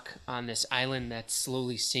stuck on this island that's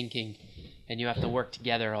slowly sinking, and you have to work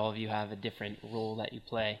together. All of you have a different role that you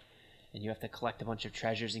play, and you have to collect a bunch of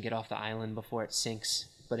treasures and get off the island before it sinks.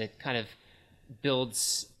 But it kind of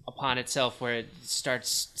builds upon itself where it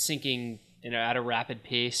starts sinking at a rapid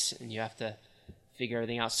pace, and you have to figure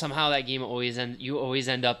everything out. Somehow that game you always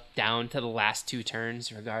end up down to the last 2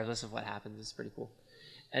 turns, regardless of what happens. It's pretty cool.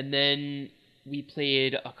 And then we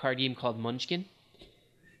played a card game called Munchkin,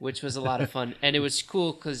 which was a lot of fun. And it was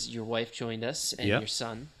cool because your wife joined us and Yep. your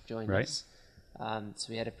son joined Right. us. So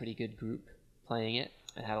we had a pretty good group playing it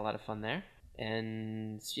and had a lot of fun there.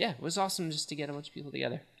 And yeah, it was awesome just to get a bunch of people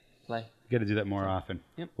together, play. you got to do that more often.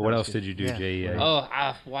 Yep. But what else did you do, Yeah.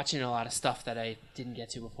 JE? Watching a lot of stuff that I didn't get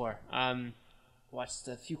to before. Watched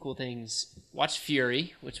a few cool things. Watched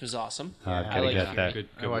Fury, which was awesome. I've I got to like get Fury. that. Good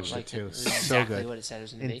I watched movie. it too. It was So exactly good. what it said it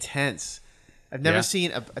was going to be. Intense. I've never Yeah.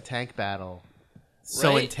 seen a tank battle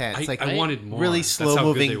so Right? intense. I, like I wanted more. really That's how good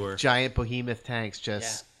slow-moving they were. giant behemoth tanks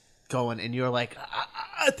just going, and you're like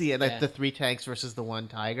at the end, like Yeah. the 3 tanks versus the 1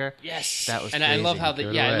 tiger. Yes, That was and I love crazy. how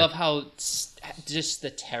Give it I away. love how just the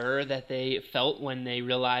terror that they felt when they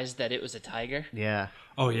realized that it was a tiger. Yeah.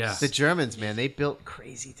 Oh yeah, The Germans, man, they built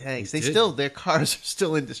crazy tanks. They did. Their cars are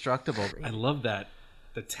still indestructible. I love that.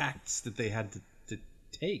 the tacts that they had to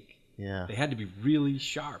take. Yeah. They had to be really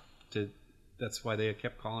sharp. That's why they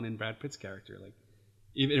kept calling in Brad Pitt's character. Like,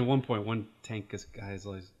 even at one point, one tank guy is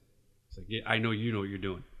always like, "Yeah, I know you know what you're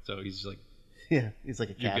doing." So he's just like, Yeah, he's like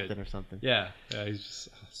a You're captain good. or something. "Yeah, he's just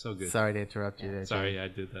so good." Sorry to interrupt you there. Sorry, Jimmy. I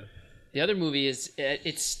did that. The other movie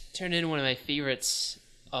it's turned into one of my favorites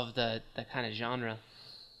of the kind of genre.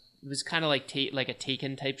 It was kind of like a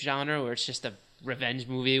Taken type genre where it's just a revenge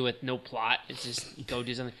movie with no plot. It's just go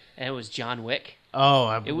do something. And it was John Wick.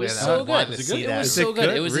 Oh, It was I so wanted good. to Is it see good? that. It was Is it so good.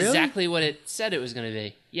 good? It was Really? exactly what it said it was going to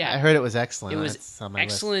be. Yeah, I heard it was excellent. it was That's on my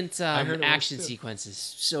list. excellent I heard it was action too. sequences.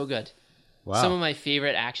 So good. Wow. Some of my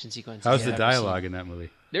favorite action sequences. How's I've the ever dialogue seen. in that movie?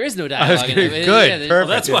 There is no dialogue in it. Good, there's- perfect. Well,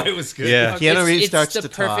 that's why it was good. Yeah. Keanu Reeves it's starts the to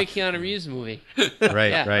perfect talk. Keanu Reeves movie. Right,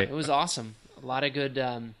 Yeah, right. it was awesome. A lot of good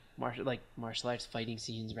martial arts fighting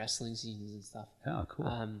scenes, wrestling scenes, and stuff. Oh,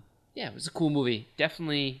 cool. Yeah, it was a cool movie.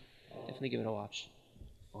 Definitely give it a watch.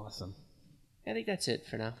 Awesome. I think that's it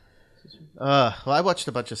for now. Well, I watched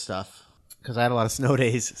a bunch of stuff because I had a lot of snow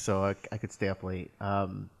days, so I could stay up late.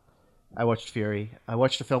 I watched Fury. I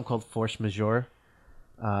watched a film called Force Majeure.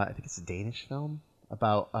 I think it's a Danish film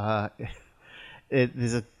about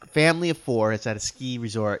there's a family of four. It's at a ski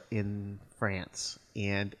resort in France,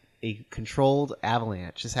 and a controlled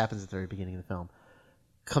avalanche. This happens at the very beginning of the film.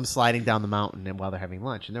 Comes sliding down the mountain, and while they're having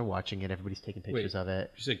lunch, and they're watching it, everybody's taking pictures of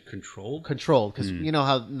it. You said controlled? Controlled, because you know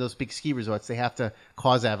how in those big ski resorts they have to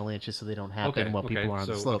cause avalanches so they don't happen Okay, while okay, people are on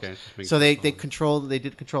the so, slopes. okay, just make So they sense. they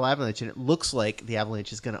did control avalanche, and it looks like the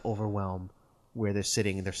avalanche is going to overwhelm where they're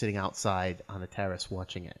sitting, and they're sitting outside on a terrace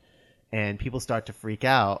watching it. And people start to freak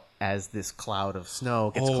out as this cloud of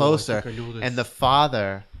snow gets Oh, I closer, think I know this. and the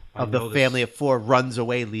father I of the know this. family of four runs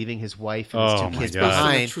away, leaving his wife and his Oh, two my kids God. This is a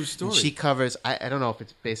behind. true story. And she covers. I don't know if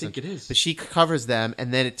it's based think on it is. but she covers them,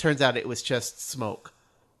 and then it turns out it was just smoke,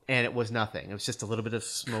 and it was nothing. It was just a little bit of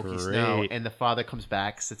smoky snow. Great. And the father comes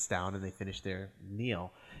back, sits down, and they finish their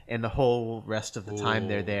meal. And the whole rest of the time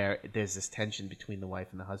they're Ooh. there, there's this tension between the wife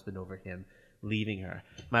and the husband over him leaving her.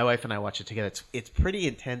 My wife and I watch it together. It's pretty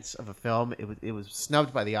intense of a film. It was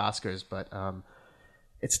snubbed by the Oscars, but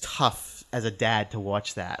it's tough as a dad to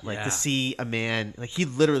watch that. Like Yeah. to see a man, like he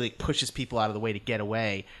literally pushes people out of the way to get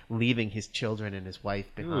away, leaving his children and his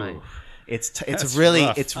wife behind. Ooh. It's That's really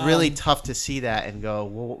rough. tough to see that and go,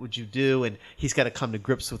 well, what would you do? And he's got to come to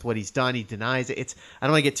grips with what he's done. He denies it. I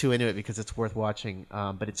don't want to get too into it because it's worth watching,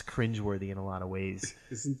 but it's cringeworthy in a lot of ways.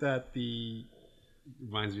 Isn't that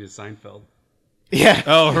reminds me of Seinfeld? Yeah.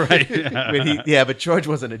 Oh, right. But George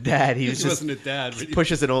wasn't a dad. He was He just wasn't a dad, but he-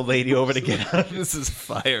 pushes an old lady over to get out of this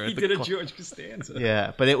fire. He at the did a cl- George Costanza.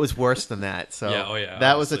 Yeah, but it was worse than that. So Yeah, oh yeah,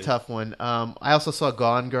 that was a obviously. tough one. I also saw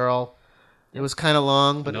Gone Girl. It was kind of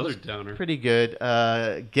long, but Another it was downer. pretty good.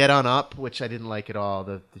 Get On Up, which I didn't like at all.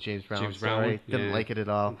 The James Brown James Brown story. one? Didn't Yeah. like it at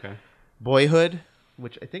all. Okay. Boyhood,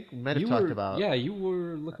 which I think we might have You talked were, about. Yeah, you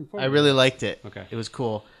were looking forward. I to really that. liked it. Okay. It was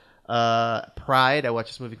cool. Pride. I watched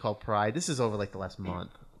this movie called Pride. This is over like the last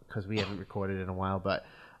month because we haven't recorded in a while. But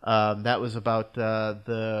that was about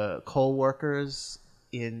the coal workers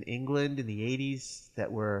in England in the 80s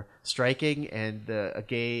that were striking, and a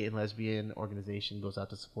gay and lesbian organization goes out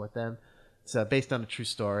to support them. It's based on a true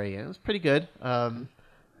story, and it was pretty good. Seems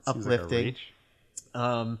like a Uplifting. reach.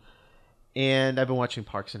 And I've been watching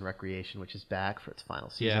Parks and Recreation, which is back for its final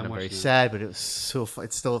season. Yeah, I'm I'm very watching it. sad, but it was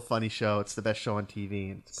it's still a funny show. It's the best show on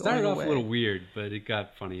TV. And it's Started going off away. a little weird, but it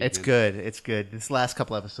got funny. It's again. good. It's good. This last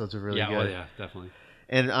couple episodes are really Yeah, good. oh yeah, definitely.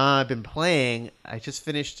 And I've been playing. I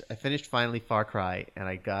finished finally Far Cry, and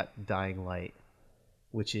I got Dying Light,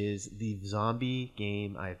 which is the zombie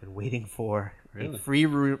game I've been waiting for. Really? A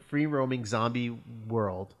free roaming zombie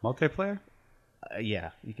world. Multiplayer?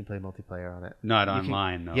 Yeah, you can play multiplayer on it. Not You can-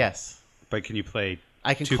 online, though. Yes, But can you play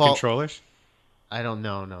I can two call. controllers? I don't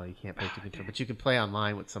know. No, you can't play two controllers, but you can play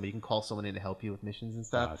online with somebody. You can call someone in to help you with missions and Oh,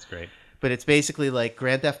 stuff. that's great. But it's basically like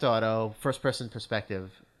Grand Theft Auto, first person perspective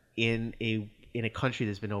in a country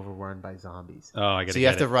that's been overrun by zombies. Oh, I got So you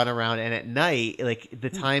have to run around, and at night, like the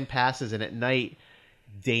time passes, and at night,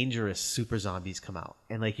 dangerous super zombies come out,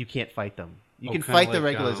 and like you can't fight them. You Oh, can kinda fight the like,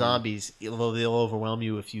 regular zombies, although they'll overwhelm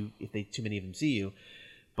you if they too many of them see you.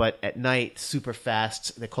 But at night, super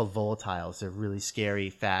fast. They're called volatiles. They're really scary,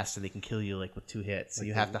 fast, and they can kill you like with 2 hits. So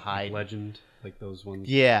you have to hide. Legend, like those ones.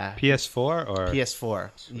 Yeah, PS4 or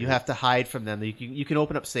PS4. You have to hide from them. You can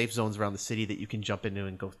open up safe zones around the city that you can jump into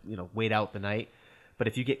and go, wait out the night. But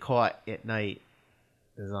if you get caught at night,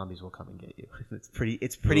 the zombies will come and get you.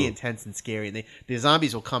 It's pretty Ooh. intense and scary. And the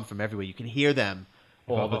zombies will come from everywhere. You can hear them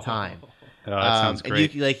all the time. Oh, that sounds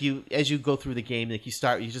great. And as you go through the game, like you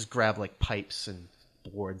just grab like pipes and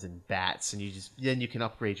boards and bats, and then you can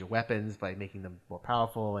upgrade your weapons by making them more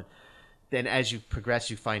powerful. And then as you progress,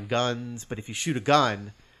 you find guns. But if you shoot a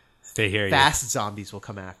gun, They hear you. fast zombies will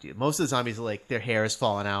come after you. Most of the zombies are like their hair is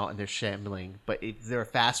falling out and they're shambling, but there are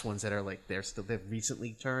fast ones that are like they've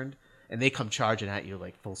recently turned and they come charging at you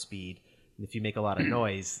like full speed. And if you make a lot of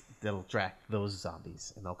noise, they'll track those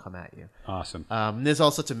zombies and they'll come at you. Awesome. There's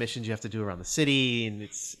all sorts of missions you have to do around the city, and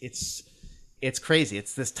it's crazy.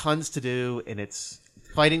 There's tons to do, and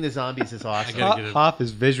fighting the zombies is awesome. gotta get it. Hoff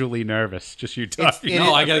is visually nervous. Just you talking.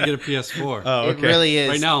 No, I gotta get a PS4. Oh, It okay. really is.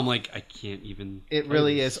 Right now, I'm like, I can't even. It play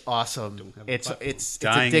really this. is awesome. Don't have a It's platform.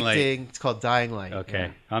 Dying addicting. Light. It's called Dying Light. Okay,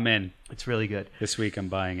 Yeah. I'm in. It's really good. This week I'm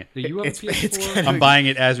buying it. Do you have a It's PS4? kinda- I'm buying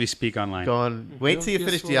it as we speak online. Go on. Wait till you have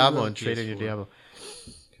finish PS4, Diablo you and have trade in your PS4. Diablo.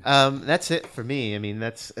 That's it for me. I mean,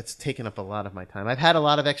 it's taken up a lot of my time. I've had a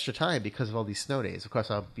lot of extra time because of all these snow days. Of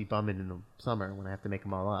course, I'll be bumming in the summer when I have to make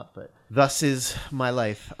them all up. But thus is my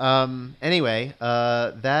life. Anyway,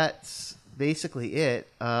 that's basically it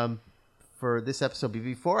for this episode. But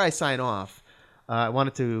before I sign off, I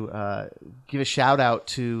wanted to give a shout out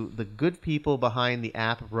to the good people behind the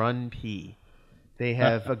app RunP. They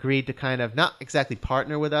have agreed to kind of not exactly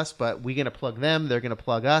partner with us, but we're going to plug them. They're going to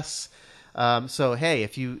plug us. So hey,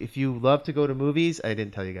 if you love to go to movies, I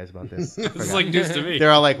didn't tell you guys about this. I This is forgot. like news to me.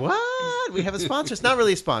 They're all like, "What? We have a sponsor?" It's not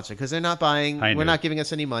really a sponsor because they're not buying. I We're knew. not giving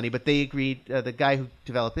us any money, but they agreed. The guy who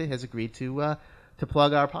developed it has agreed to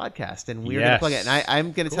plug our podcast, and we're going to plug it. And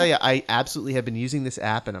I'm going to tell you, I absolutely have been using this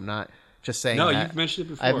app, and I'm not just saying. No, that. you've mentioned it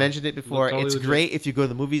before. I've mentioned it before. Totally It's legit. great if you go to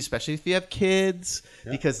the movies, especially if you have kids,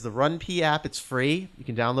 because the RunP app, it's free. You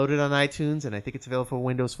can download it on iTunes, and I think it's available for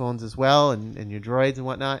Windows phones as well, and your Droids and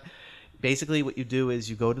whatnot. Basically, what you do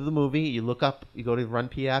is you go to the movie, you go to the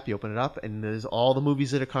RunP app, you open it up, and there's all the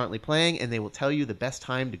movies that are currently playing, and they will tell you the best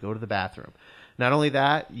time to go to the bathroom. Not only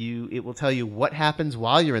that, it will tell you what happens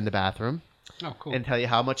while you're in the bathroom, Oh, cool. and tell you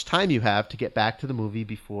how much time you have to get back to the movie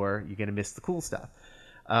before you're going to miss the cool stuff.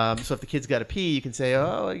 So if the kid's got to pee, you can say,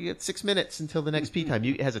 "Oh, you get 6 minutes until the next pee time."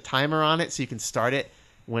 It has a timer on it, so you can start it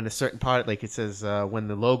when a certain part, like it says, when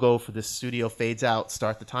the logo for this studio fades out,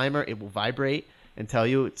 start the timer. It will vibrate and tell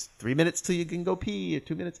you it's 3 minutes till you can go pee, or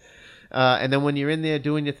 2 minutes. And then when you're in there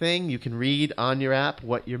doing your thing, you can read on your app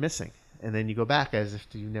what you're missing, and then you go back as if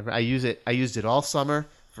you never. I used it all summer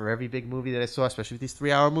for every big movie that I saw, especially with these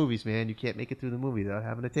 3-hour movies. Man, you can't make it through the movie without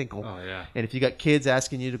having a tinkle. Oh, yeah. And if you got kids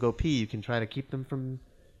asking you to go pee, you can try to keep them from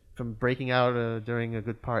breaking out during a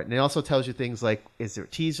good part. And it also tells you things like, is there a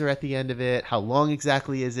teaser at the end of it? How long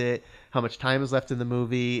exactly is it? How much time is left in the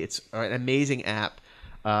movie? It's an amazing app.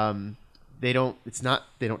 They don't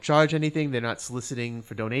charge anything. They're not soliciting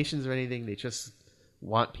for donations or anything. They just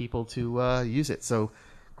want people to use it. So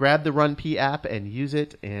grab the RunP app and use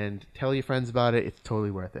it, and tell your friends about it. It's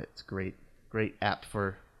totally worth it. It's a great app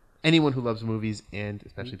for anyone who loves movies, and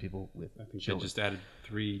especially people with I think they children. just added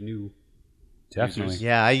 3 new. Definitely. users.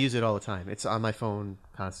 Yeah, I use it all the time. It's on my phone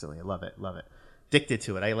constantly. I love it. Addicted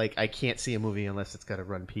to it. I can't see a movie unless it's got a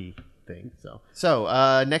RunP thing.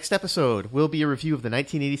 So next episode will be a review of the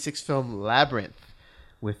 1986 film Labyrinth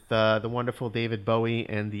with the wonderful David Bowie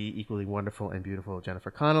and the equally wonderful and beautiful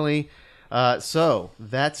Jennifer Connelly. So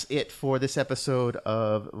that's it for this episode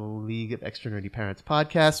of League of Extra Nerdy Parents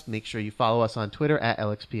podcast. Make sure you follow us on Twitter at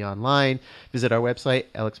LXPOnline. Visit our website,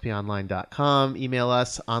 lxponline.com. Email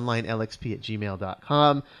us,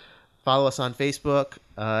 onlinelxp@gmail.com. Follow us on Facebook,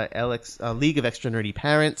 League of Extra Nerdy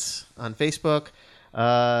Parents on Facebook.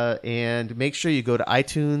 And make sure you go to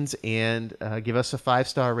iTunes and give us a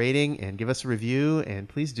 5-star rating and give us a review, and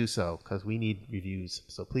please do so because we need reviews.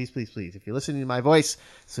 So please, if you're listening to my voice,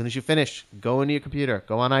 as soon as you finish, go into your computer,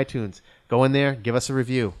 go on iTunes, go in there, give us a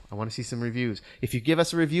review. I want to see some reviews. If you give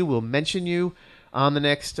us a review, we'll mention you on the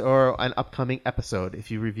next or an upcoming episode if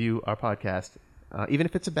you review our podcast, even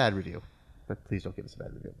if it's a bad review. But please don't give us a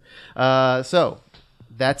bad review. So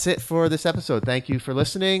that's it for this episode. Thank you for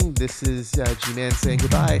listening. This is G-Man saying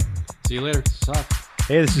goodbye. See you later. Suck.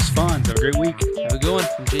 Hey, this is fun. Have a great week. Have a good one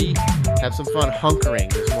from G. Have some fun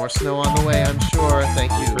hunkering. There's more snow on the way, I'm sure.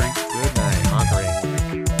 Thank you. Good night. Hunkering.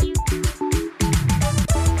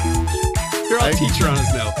 You're all teacher on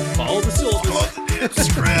us now. Follow the syllabus.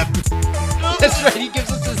 That's right. He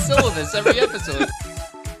gives us a syllabus every episode.